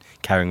oxygen and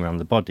carrying around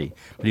the body.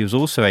 But he was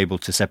also able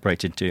to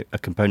separate into a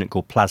component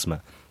called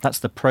plasma. That's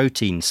the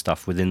protein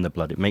stuff within the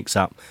blood. It makes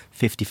up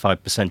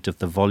 55% of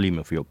the volume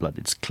of your blood.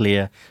 It's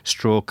clear,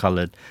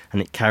 straw-coloured,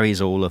 and it carries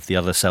all of the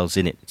other cells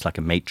in it. It's like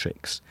a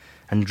matrix.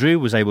 And Drew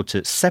was able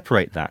to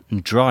separate that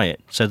and dry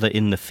it so that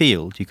in the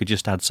field you could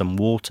just add some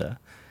water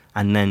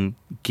and then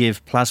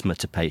give plasma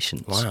to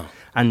patients. Wow.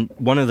 And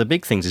one of the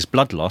big things is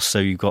blood loss, so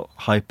you've got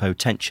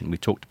hypotension. We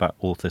talked about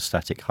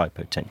orthostatic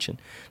hypotension.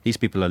 These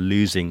people are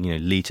losing,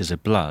 litres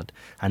of blood,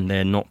 and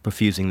they're not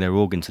perfusing their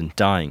organs and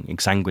dying,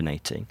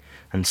 exsanguinating.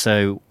 And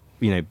so,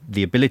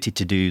 the ability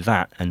to do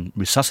that and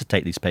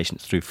resuscitate these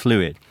patients through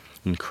fluid,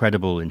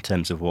 incredible in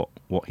terms of what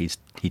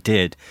he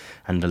did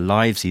and the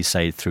lives he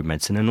saved through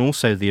medicine, and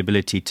also the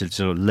ability to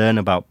sort of learn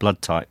about blood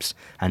types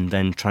and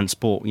then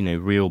transport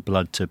real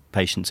blood to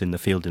patients in the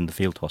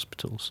field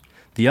hospitals.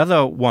 The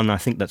other one I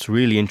think that's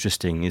really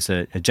interesting is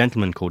a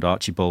gentleman called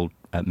Archibald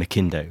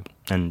Mackindo,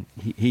 and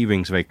he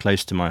rings very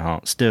close to my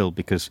heart still,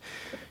 because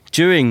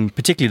during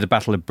particularly the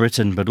Battle of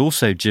Britain, but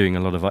also during a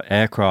lot of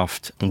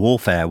aircraft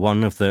warfare,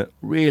 one of the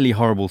really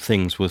horrible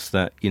things was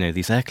that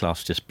these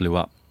aircrafts just blew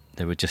up.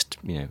 They were just,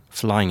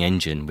 flying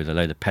engine with a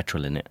load of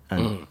petrol in it.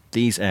 And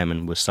these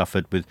airmen were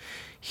suffered with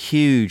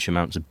huge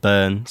amounts of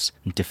burns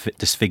and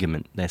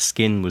disfigurement. Their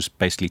skin was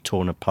basically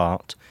torn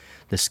apart.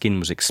 The skin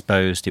was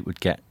exposed. It would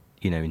get,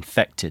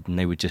 infected, and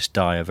they would just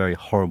die a very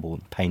horrible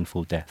and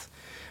painful death.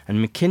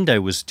 And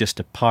Mackindo was just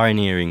a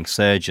pioneering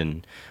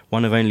surgeon,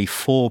 one of only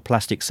 4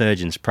 plastic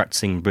surgeons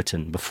practicing in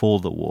Britain before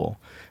the war.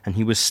 And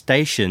he was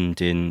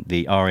stationed in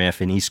the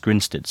RAF in East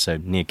Grinstead, so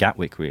near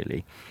Gatwick,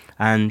 really.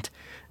 And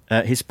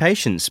his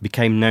patients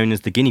became known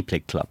as the Guinea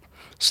Pig Club.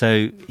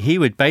 So he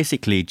would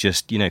basically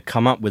just,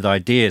 come up with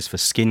ideas for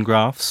skin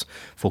grafts,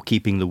 for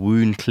keeping the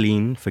wound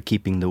clean, for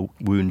keeping the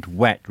wound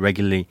wet,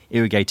 regularly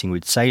irrigating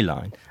with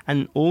saline,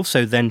 and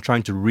also then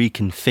trying to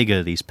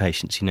reconfigure these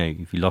patients.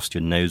 If you lost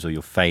your nose or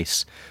your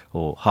face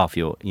or half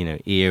your,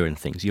 ear and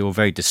things, you're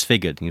very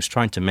disfigured, and he was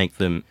trying to make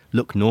them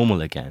look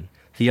normal again.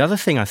 The other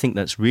thing I think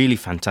that's really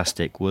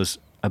fantastic was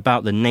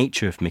about the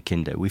nature of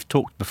Makindo. We've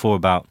talked before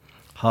about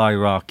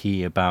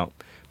hierarchy, about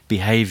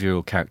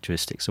behavioural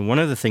characteristics. And one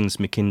of the things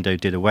Makindo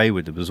did away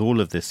with was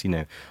all of this,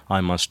 I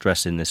must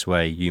dress in this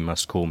way, you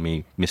must call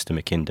me Mr.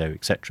 Makindo,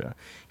 etc.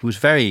 He was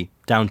very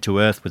down to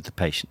earth with the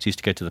patients. He used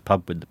to go to the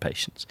pub with the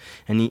patients.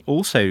 And he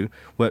also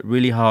worked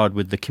really hard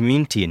with the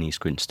community in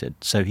East Grinstead.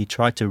 So he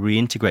tried to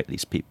reintegrate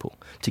these people,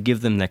 to give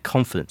them their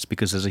confidence,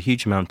 because there's a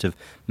huge amount of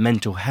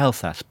mental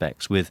health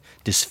aspects with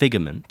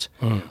disfigurement,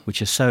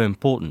 which are so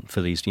important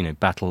for these,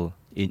 battle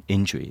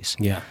injuries.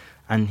 Yeah.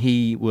 And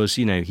he was,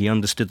 he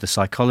understood the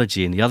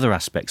psychology and the other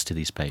aspects to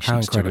these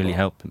patients to really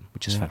help them,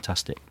 which is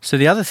fantastic. So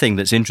the other thing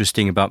that's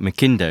interesting about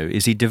Makindo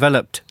is he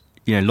developed,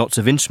 lots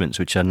of instruments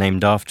which are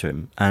named after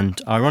him. And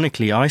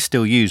ironically, I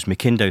still use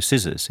Makindo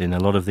scissors in a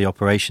lot of the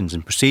operations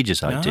and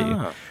procedures I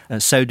do.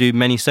 So do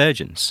many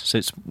surgeons. So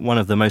it's one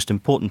of the most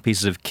important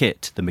pieces of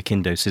kit, the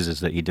Makindo scissors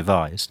that he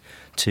devised,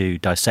 to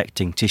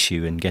dissecting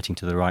tissue and getting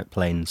to the right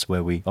planes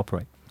where we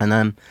operate.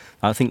 And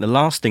I think the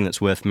last thing that's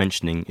worth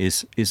mentioning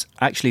is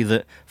actually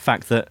the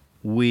fact that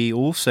we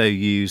also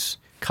use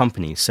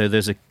companies. So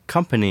there's a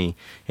company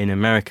in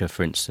America,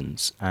 for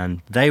instance,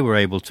 and they were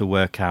able to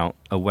work out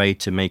a way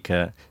to make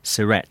a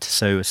cerette.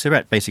 So a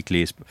cerette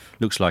basically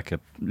looks like a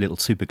little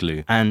super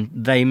glue. And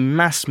they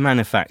mass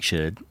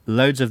manufactured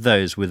loads of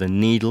those with a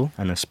needle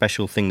and a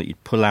special thing that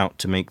you'd pull out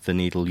to make the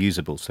needle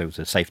usable. So it was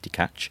a safety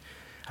catch.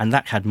 And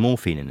that had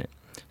morphine in it.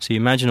 So you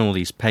imagine all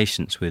these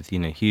patients with,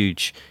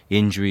 huge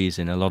injuries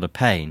and a lot of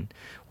pain.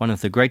 One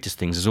of the greatest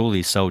things is all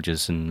these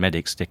soldiers and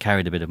medics, they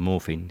carried a bit of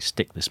morphine,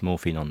 stick this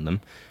morphine on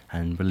them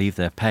and relieve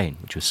their pain,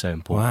 which was so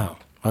important. Wow.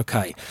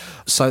 Okay,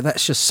 so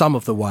that's just some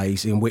of the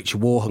ways in which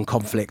war and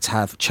conflict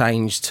have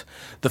changed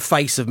the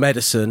face of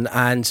medicine,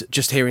 and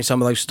just hearing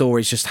some of those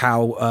stories, just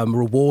how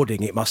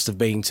rewarding it must have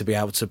been to be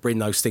able to bring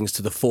those things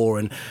to the fore,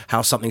 and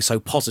how something so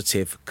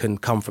positive can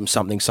come from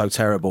something so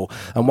terrible.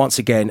 And once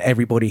again,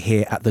 everybody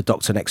here at the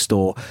Doctor Next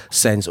Door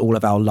sends all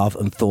of our love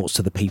and thoughts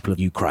to the people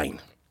of Ukraine.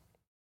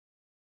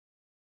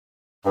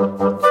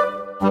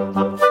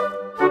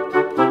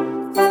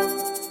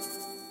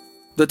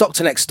 The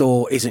Doctor Next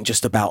Door isn't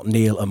just about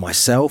Neil and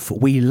myself.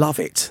 We love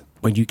it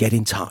when you get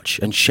in touch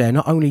and share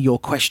not only your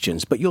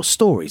questions, but your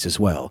stories as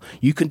well.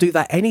 You can do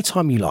that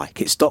anytime you like.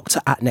 It's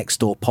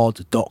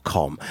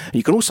doctor@nextdoorpod.com. And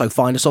you can also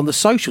find us on the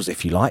socials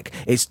if you like.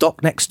 It's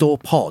Doc Next Door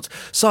Pod.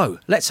 So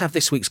let's have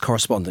this week's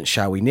correspondence,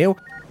 shall we, Neil?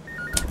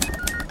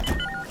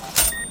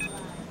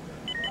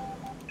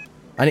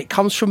 And it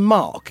comes from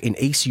Mark in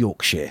East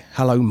Yorkshire.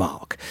 Hello,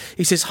 Mark.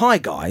 He says, "Hi,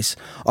 guys.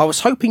 I was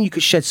hoping you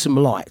could shed some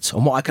light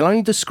on what I can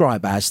only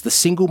describe as the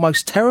single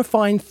most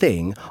terrifying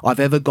thing I've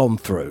ever gone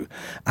through."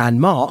 And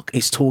Mark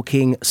is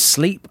talking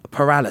sleep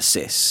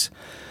paralysis.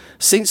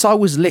 Since I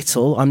was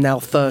little, I'm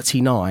now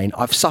 39,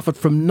 I've suffered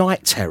from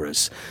night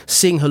terrors,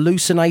 seeing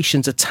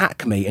hallucinations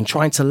attack me and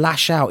trying to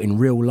lash out in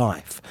real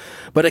life.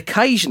 But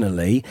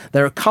occasionally,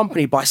 they're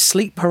accompanied by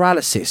sleep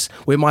paralysis,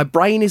 where my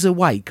brain is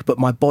awake but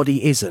my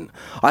body isn't.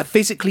 I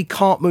physically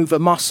can't move a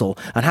muscle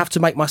and have to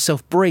make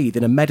myself breathe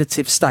in a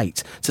meditative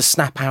state to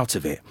snap out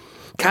of it.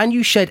 Can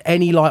you shed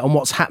any light on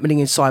what's happening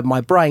inside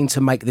my brain to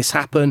make this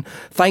happen?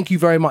 Thank you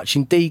very much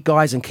indeed,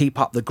 guys, and keep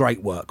up the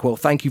great work. Well,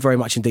 thank you very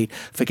much indeed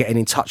for getting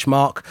in touch,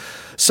 Mark.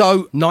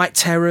 So, night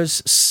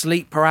terrors,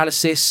 sleep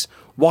paralysis.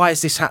 Why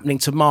is this happening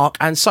to Mark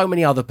and so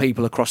many other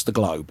people across the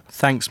globe?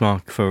 Thanks,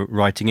 Mark, for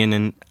writing in.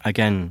 And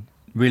again,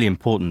 really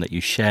important that you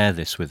share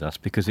this with us,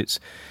 because it's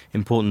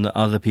important that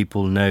other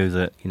people know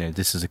that,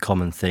 this is a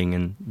common thing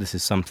and this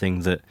is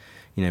something that,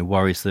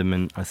 worries them,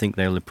 and I think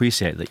they'll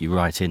appreciate that you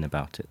write in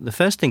about it. The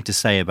first thing to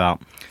say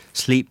about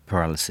sleep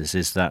paralysis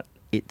is that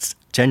it's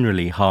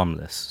generally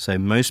harmless. So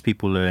most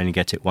people only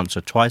get it once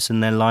or twice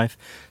in their life.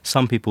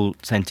 Some people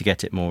tend to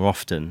get it more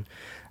often.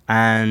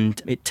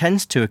 And it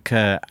tends to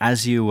occur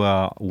as you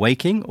are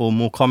waking, or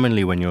more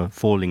commonly when you're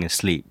falling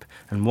asleep.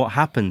 And what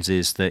happens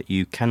is that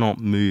you cannot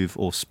move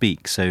or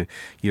speak. So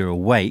you're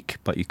awake,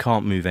 but you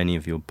can't move any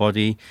of your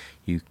body.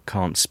 You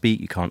can't speak,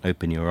 you can't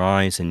open your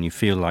eyes, and you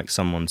feel like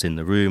someone's in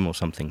the room or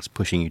something's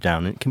pushing you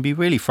down. And it can be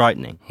really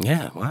frightening.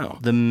 Yeah, wow.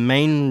 The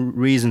main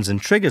reasons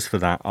and triggers for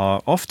that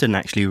are often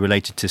actually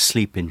related to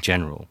sleep in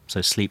general.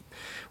 So sleep,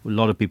 a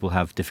lot of people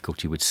have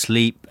difficulty with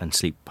sleep, and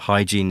sleep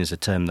hygiene is a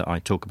term that I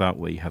talk about,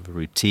 where you have a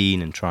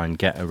routine and try and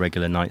get a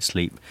regular night's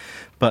sleep.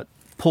 But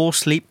poor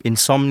sleep,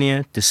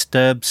 insomnia,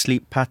 disturbed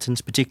sleep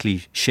patterns,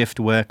 particularly shift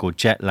work or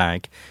jet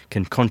lag,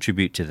 can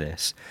contribute to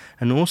this.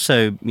 And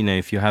also,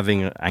 if you're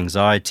having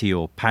anxiety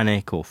or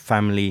panic or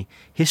family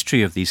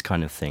history of these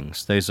kind of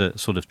things, those are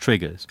sort of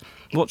triggers.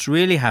 What's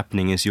really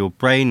happening is your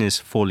brain is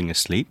falling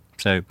asleep.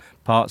 So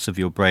parts of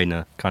your brain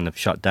are kind of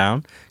shut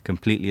down,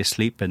 completely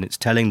asleep, and it's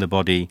telling the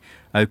body,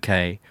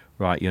 okay,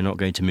 right, you're not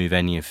going to move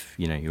any of,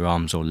 your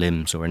arms or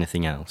limbs or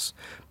anything else.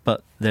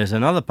 But there's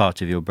another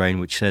part of your brain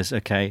which says,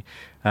 okay,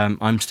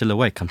 I'm still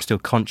awake, I'm still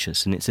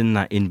conscious, and it's in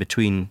that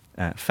in-between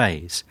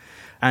phase.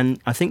 And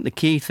I think the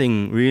key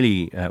thing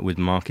really with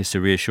Mark is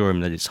to reassure him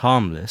that it's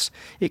harmless.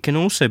 It can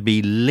also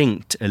be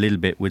linked a little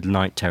bit with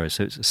night terrors,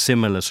 so it's a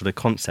similar sort of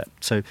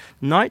concept. So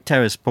night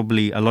terrors,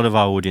 probably a lot of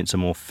our audience are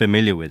more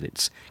familiar with.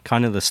 It's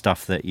kind of the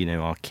stuff that,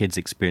 our kids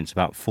experience.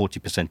 About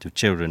 40% of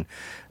children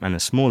and a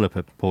smaller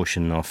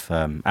proportion of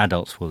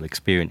adults will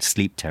experience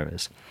sleep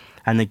terrors.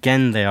 And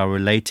again, they are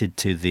related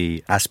to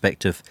the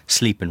aspect of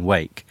sleep and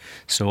wake.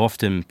 So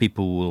often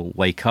people will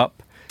wake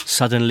up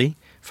suddenly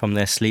from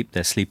their sleep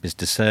is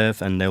disturbed,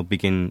 and they'll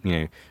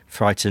begin,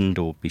 frightened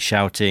or be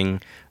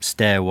shouting,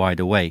 stare wide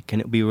awake.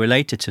 And it'll be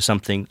related to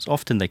something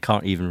often they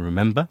can't even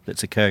remember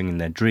that's occurring in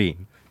their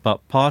dream.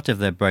 But part of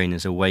their brain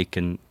is awake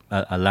and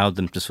allowed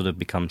them to sort of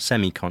become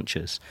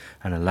semi-conscious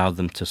and allowed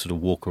them to sort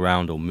of walk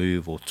around or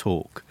move or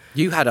talk.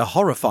 You had a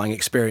horrifying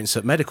experience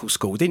at medical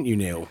school, didn't you,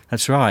 Neil?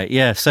 That's right,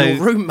 yeah. So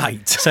your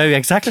roommate. So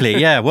exactly,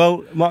 yeah.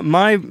 Well,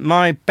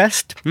 my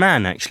best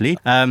man, actually,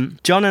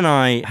 John and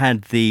I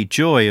had the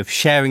joy of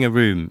sharing a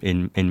room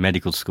in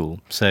medical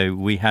school. So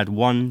we had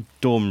one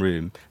dorm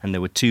room and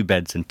there were 2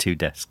 beds and 2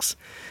 desks.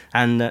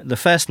 And the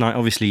first night,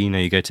 obviously,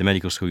 you go to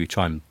medical school, you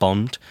try and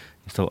bond.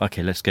 You thought,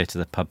 okay, let's go to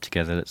the pub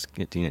together, let's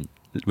get,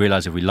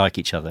 realise if we like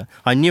each other.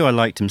 I knew I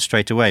liked him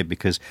straight away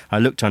because I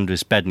looked under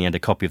his bed and he had a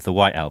copy of the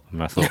White Album,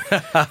 and I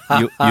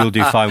thought, you'll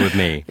do fine with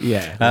me.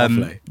 Yeah,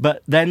 lovely.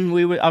 But then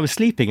I was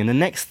sleeping, and the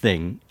next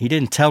thing, he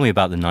didn't tell me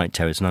about the night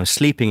terrors, and I was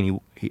sleeping, and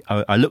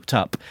I looked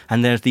up,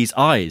 and there's these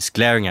eyes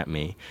glaring at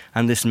me,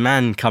 and this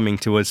man coming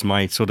towards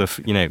my sort of,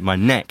 my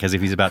neck as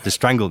if he's about to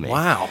strangle me.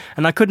 Wow.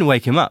 And I couldn't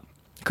wake him up.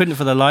 Couldn't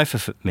for the life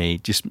of me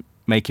just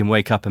make him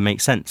wake up and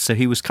make sense. So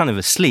he was kind of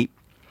asleep.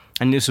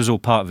 And this was all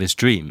part of his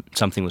dream.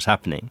 Something was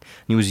happening.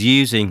 And he was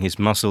using his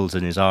muscles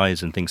and his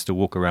eyes and things to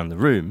walk around the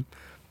room,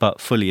 but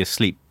fully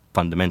asleep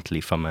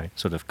fundamentally from a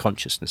sort of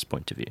consciousness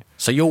point of view.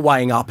 So you're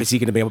weighing up, is he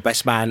going to be my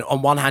best man?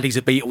 On one hand, he's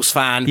a Beatles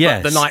fan,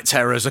 but the night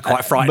terrors are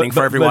quite frightening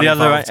for everyone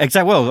involved.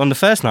 Exactly. Well, on the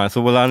first night, I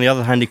thought, well, on the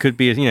other hand, he could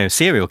be a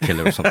serial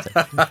killer or something.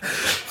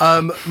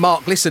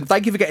 Mark, listen,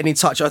 thank you for getting in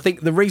touch. I think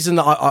the reason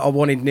that I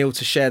wanted Neil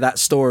to share that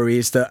story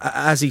is that,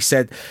 as he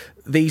said,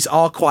 these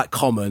are quite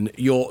common.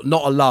 You're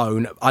not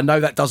alone. I know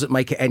that doesn't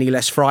make it any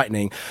less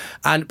frightening.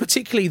 And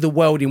particularly the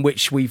world in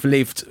which we've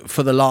lived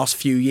for the last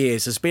few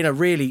years has been a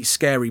really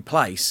scary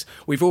place.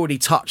 We've already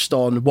touched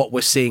on what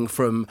we're seeing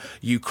from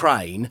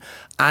Ukraine,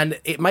 and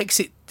it makes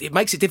it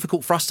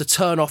difficult for us to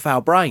turn off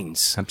our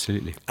brains.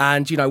 Absolutely.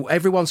 And,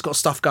 everyone's got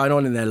stuff going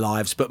on in their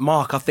lives. But,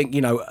 Mark, I think,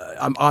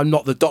 I'm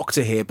not the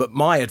doctor here, but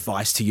my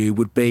advice to you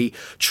would be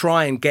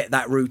try and get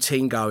that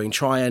routine going.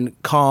 Try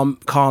and calm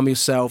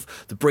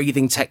yourself, the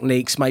breathing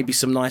techniques, maybe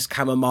some nice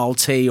chamomile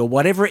tea or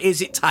whatever it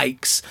is it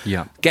takes.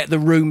 Yeah. Get the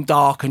room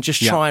dark and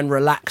just try and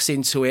relax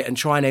into it and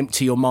try and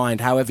empty your mind,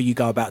 however you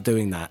go about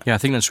doing that. Yeah, I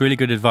think that's really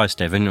good advice,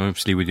 Dave. And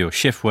obviously with your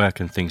shift work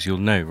and things, you'll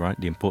know, right,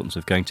 the importance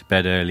of going to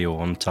bed early or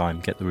on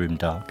time, get the room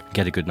dark.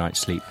 Get a good night's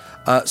sleep.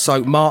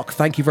 So, Mark,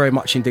 thank you very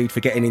much indeed for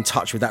getting in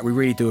touch with that. We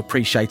really do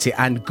appreciate it,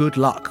 and good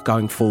luck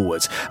going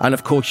forwards. And,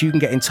 of course, you can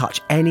get in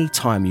touch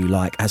anytime you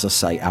like. As I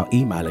say, our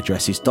email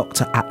address is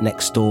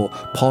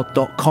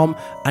doctor@nextdoorpod.com,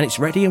 and it's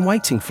ready and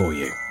waiting for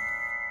you.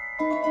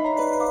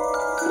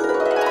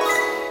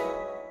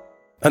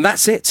 And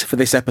that's it for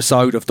this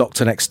episode of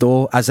Dr. Next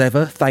Door. As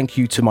ever, thank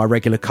you to my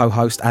regular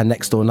co-host and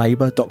next-door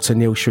neighbour, Dr.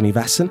 Neil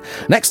Srinivasan.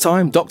 Next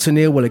time, Dr.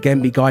 Neil will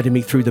again be guiding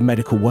me through the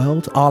medical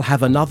world. I'll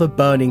have another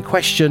burning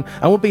question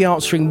and we'll be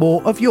answering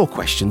more of your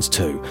questions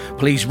too.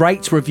 Please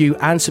rate, review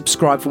and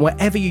subscribe from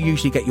wherever you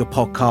usually get your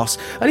podcasts.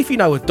 And if you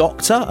know a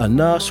doctor, a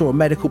nurse or a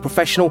medical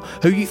professional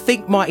who you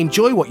think might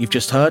enjoy what you've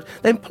just heard,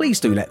 then please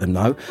do let them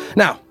know.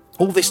 Now,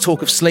 all this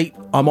talk of sleep,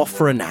 I'm off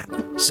for a nap.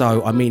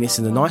 So I mean this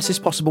in the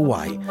nicest possible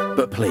way,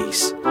 but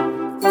please,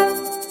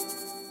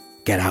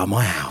 get out of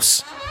my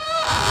house.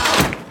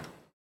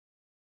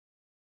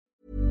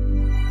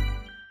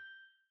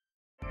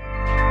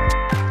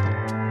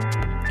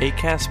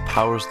 Acast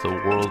powers the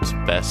world's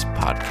best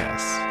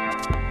podcasts.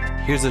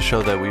 Here's a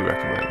show that we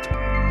recommend.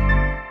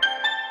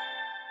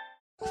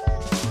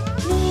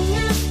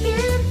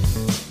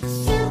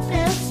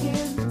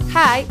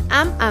 Hi,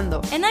 I'm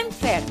Ando. And I'm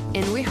Fer.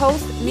 And we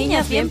host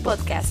Niñas Bien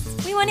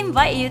podcast. We want to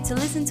invite you to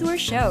listen to our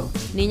show.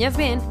 Niñas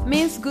Bien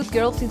means good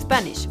girls in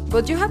Spanish,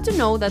 but you have to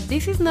know that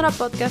this is not a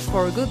podcast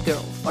for good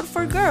girls. Or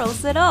for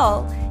girls at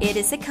all. It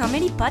is a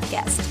comedy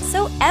podcast,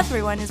 so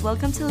everyone is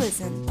welcome to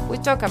listen. We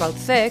talk about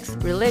sex,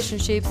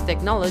 relationships,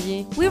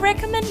 technology. We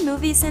recommend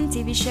movies and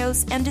TV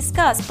shows and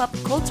discuss pop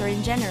culture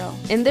in general.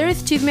 And there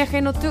is Chisme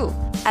Ajeno too.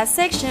 A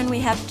section we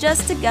have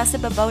just to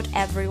gossip about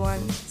everyone.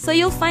 So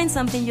you'll find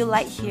something you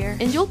like here.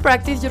 And you'll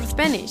practice your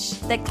Spanish.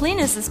 The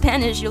cleanest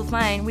Spanish you'll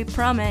find, we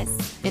promise.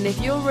 And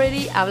if you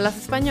already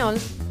hablas español,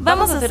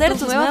 vamos a ser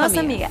tus nuevas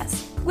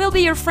amigas. We'll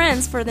be your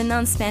friends for the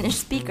non-Spanish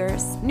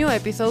speakers. New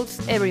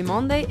episodes every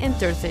Monday and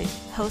Thursday.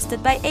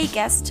 Hosted by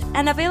Acast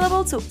and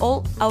available to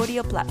all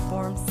audio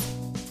platforms.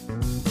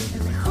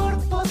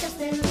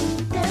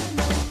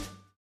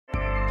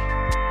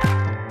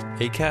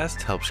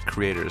 Acast helps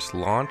creators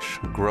launch,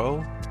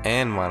 grow,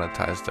 and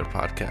monetize their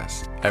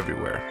podcasts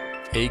everywhere.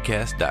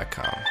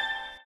 Acast.com.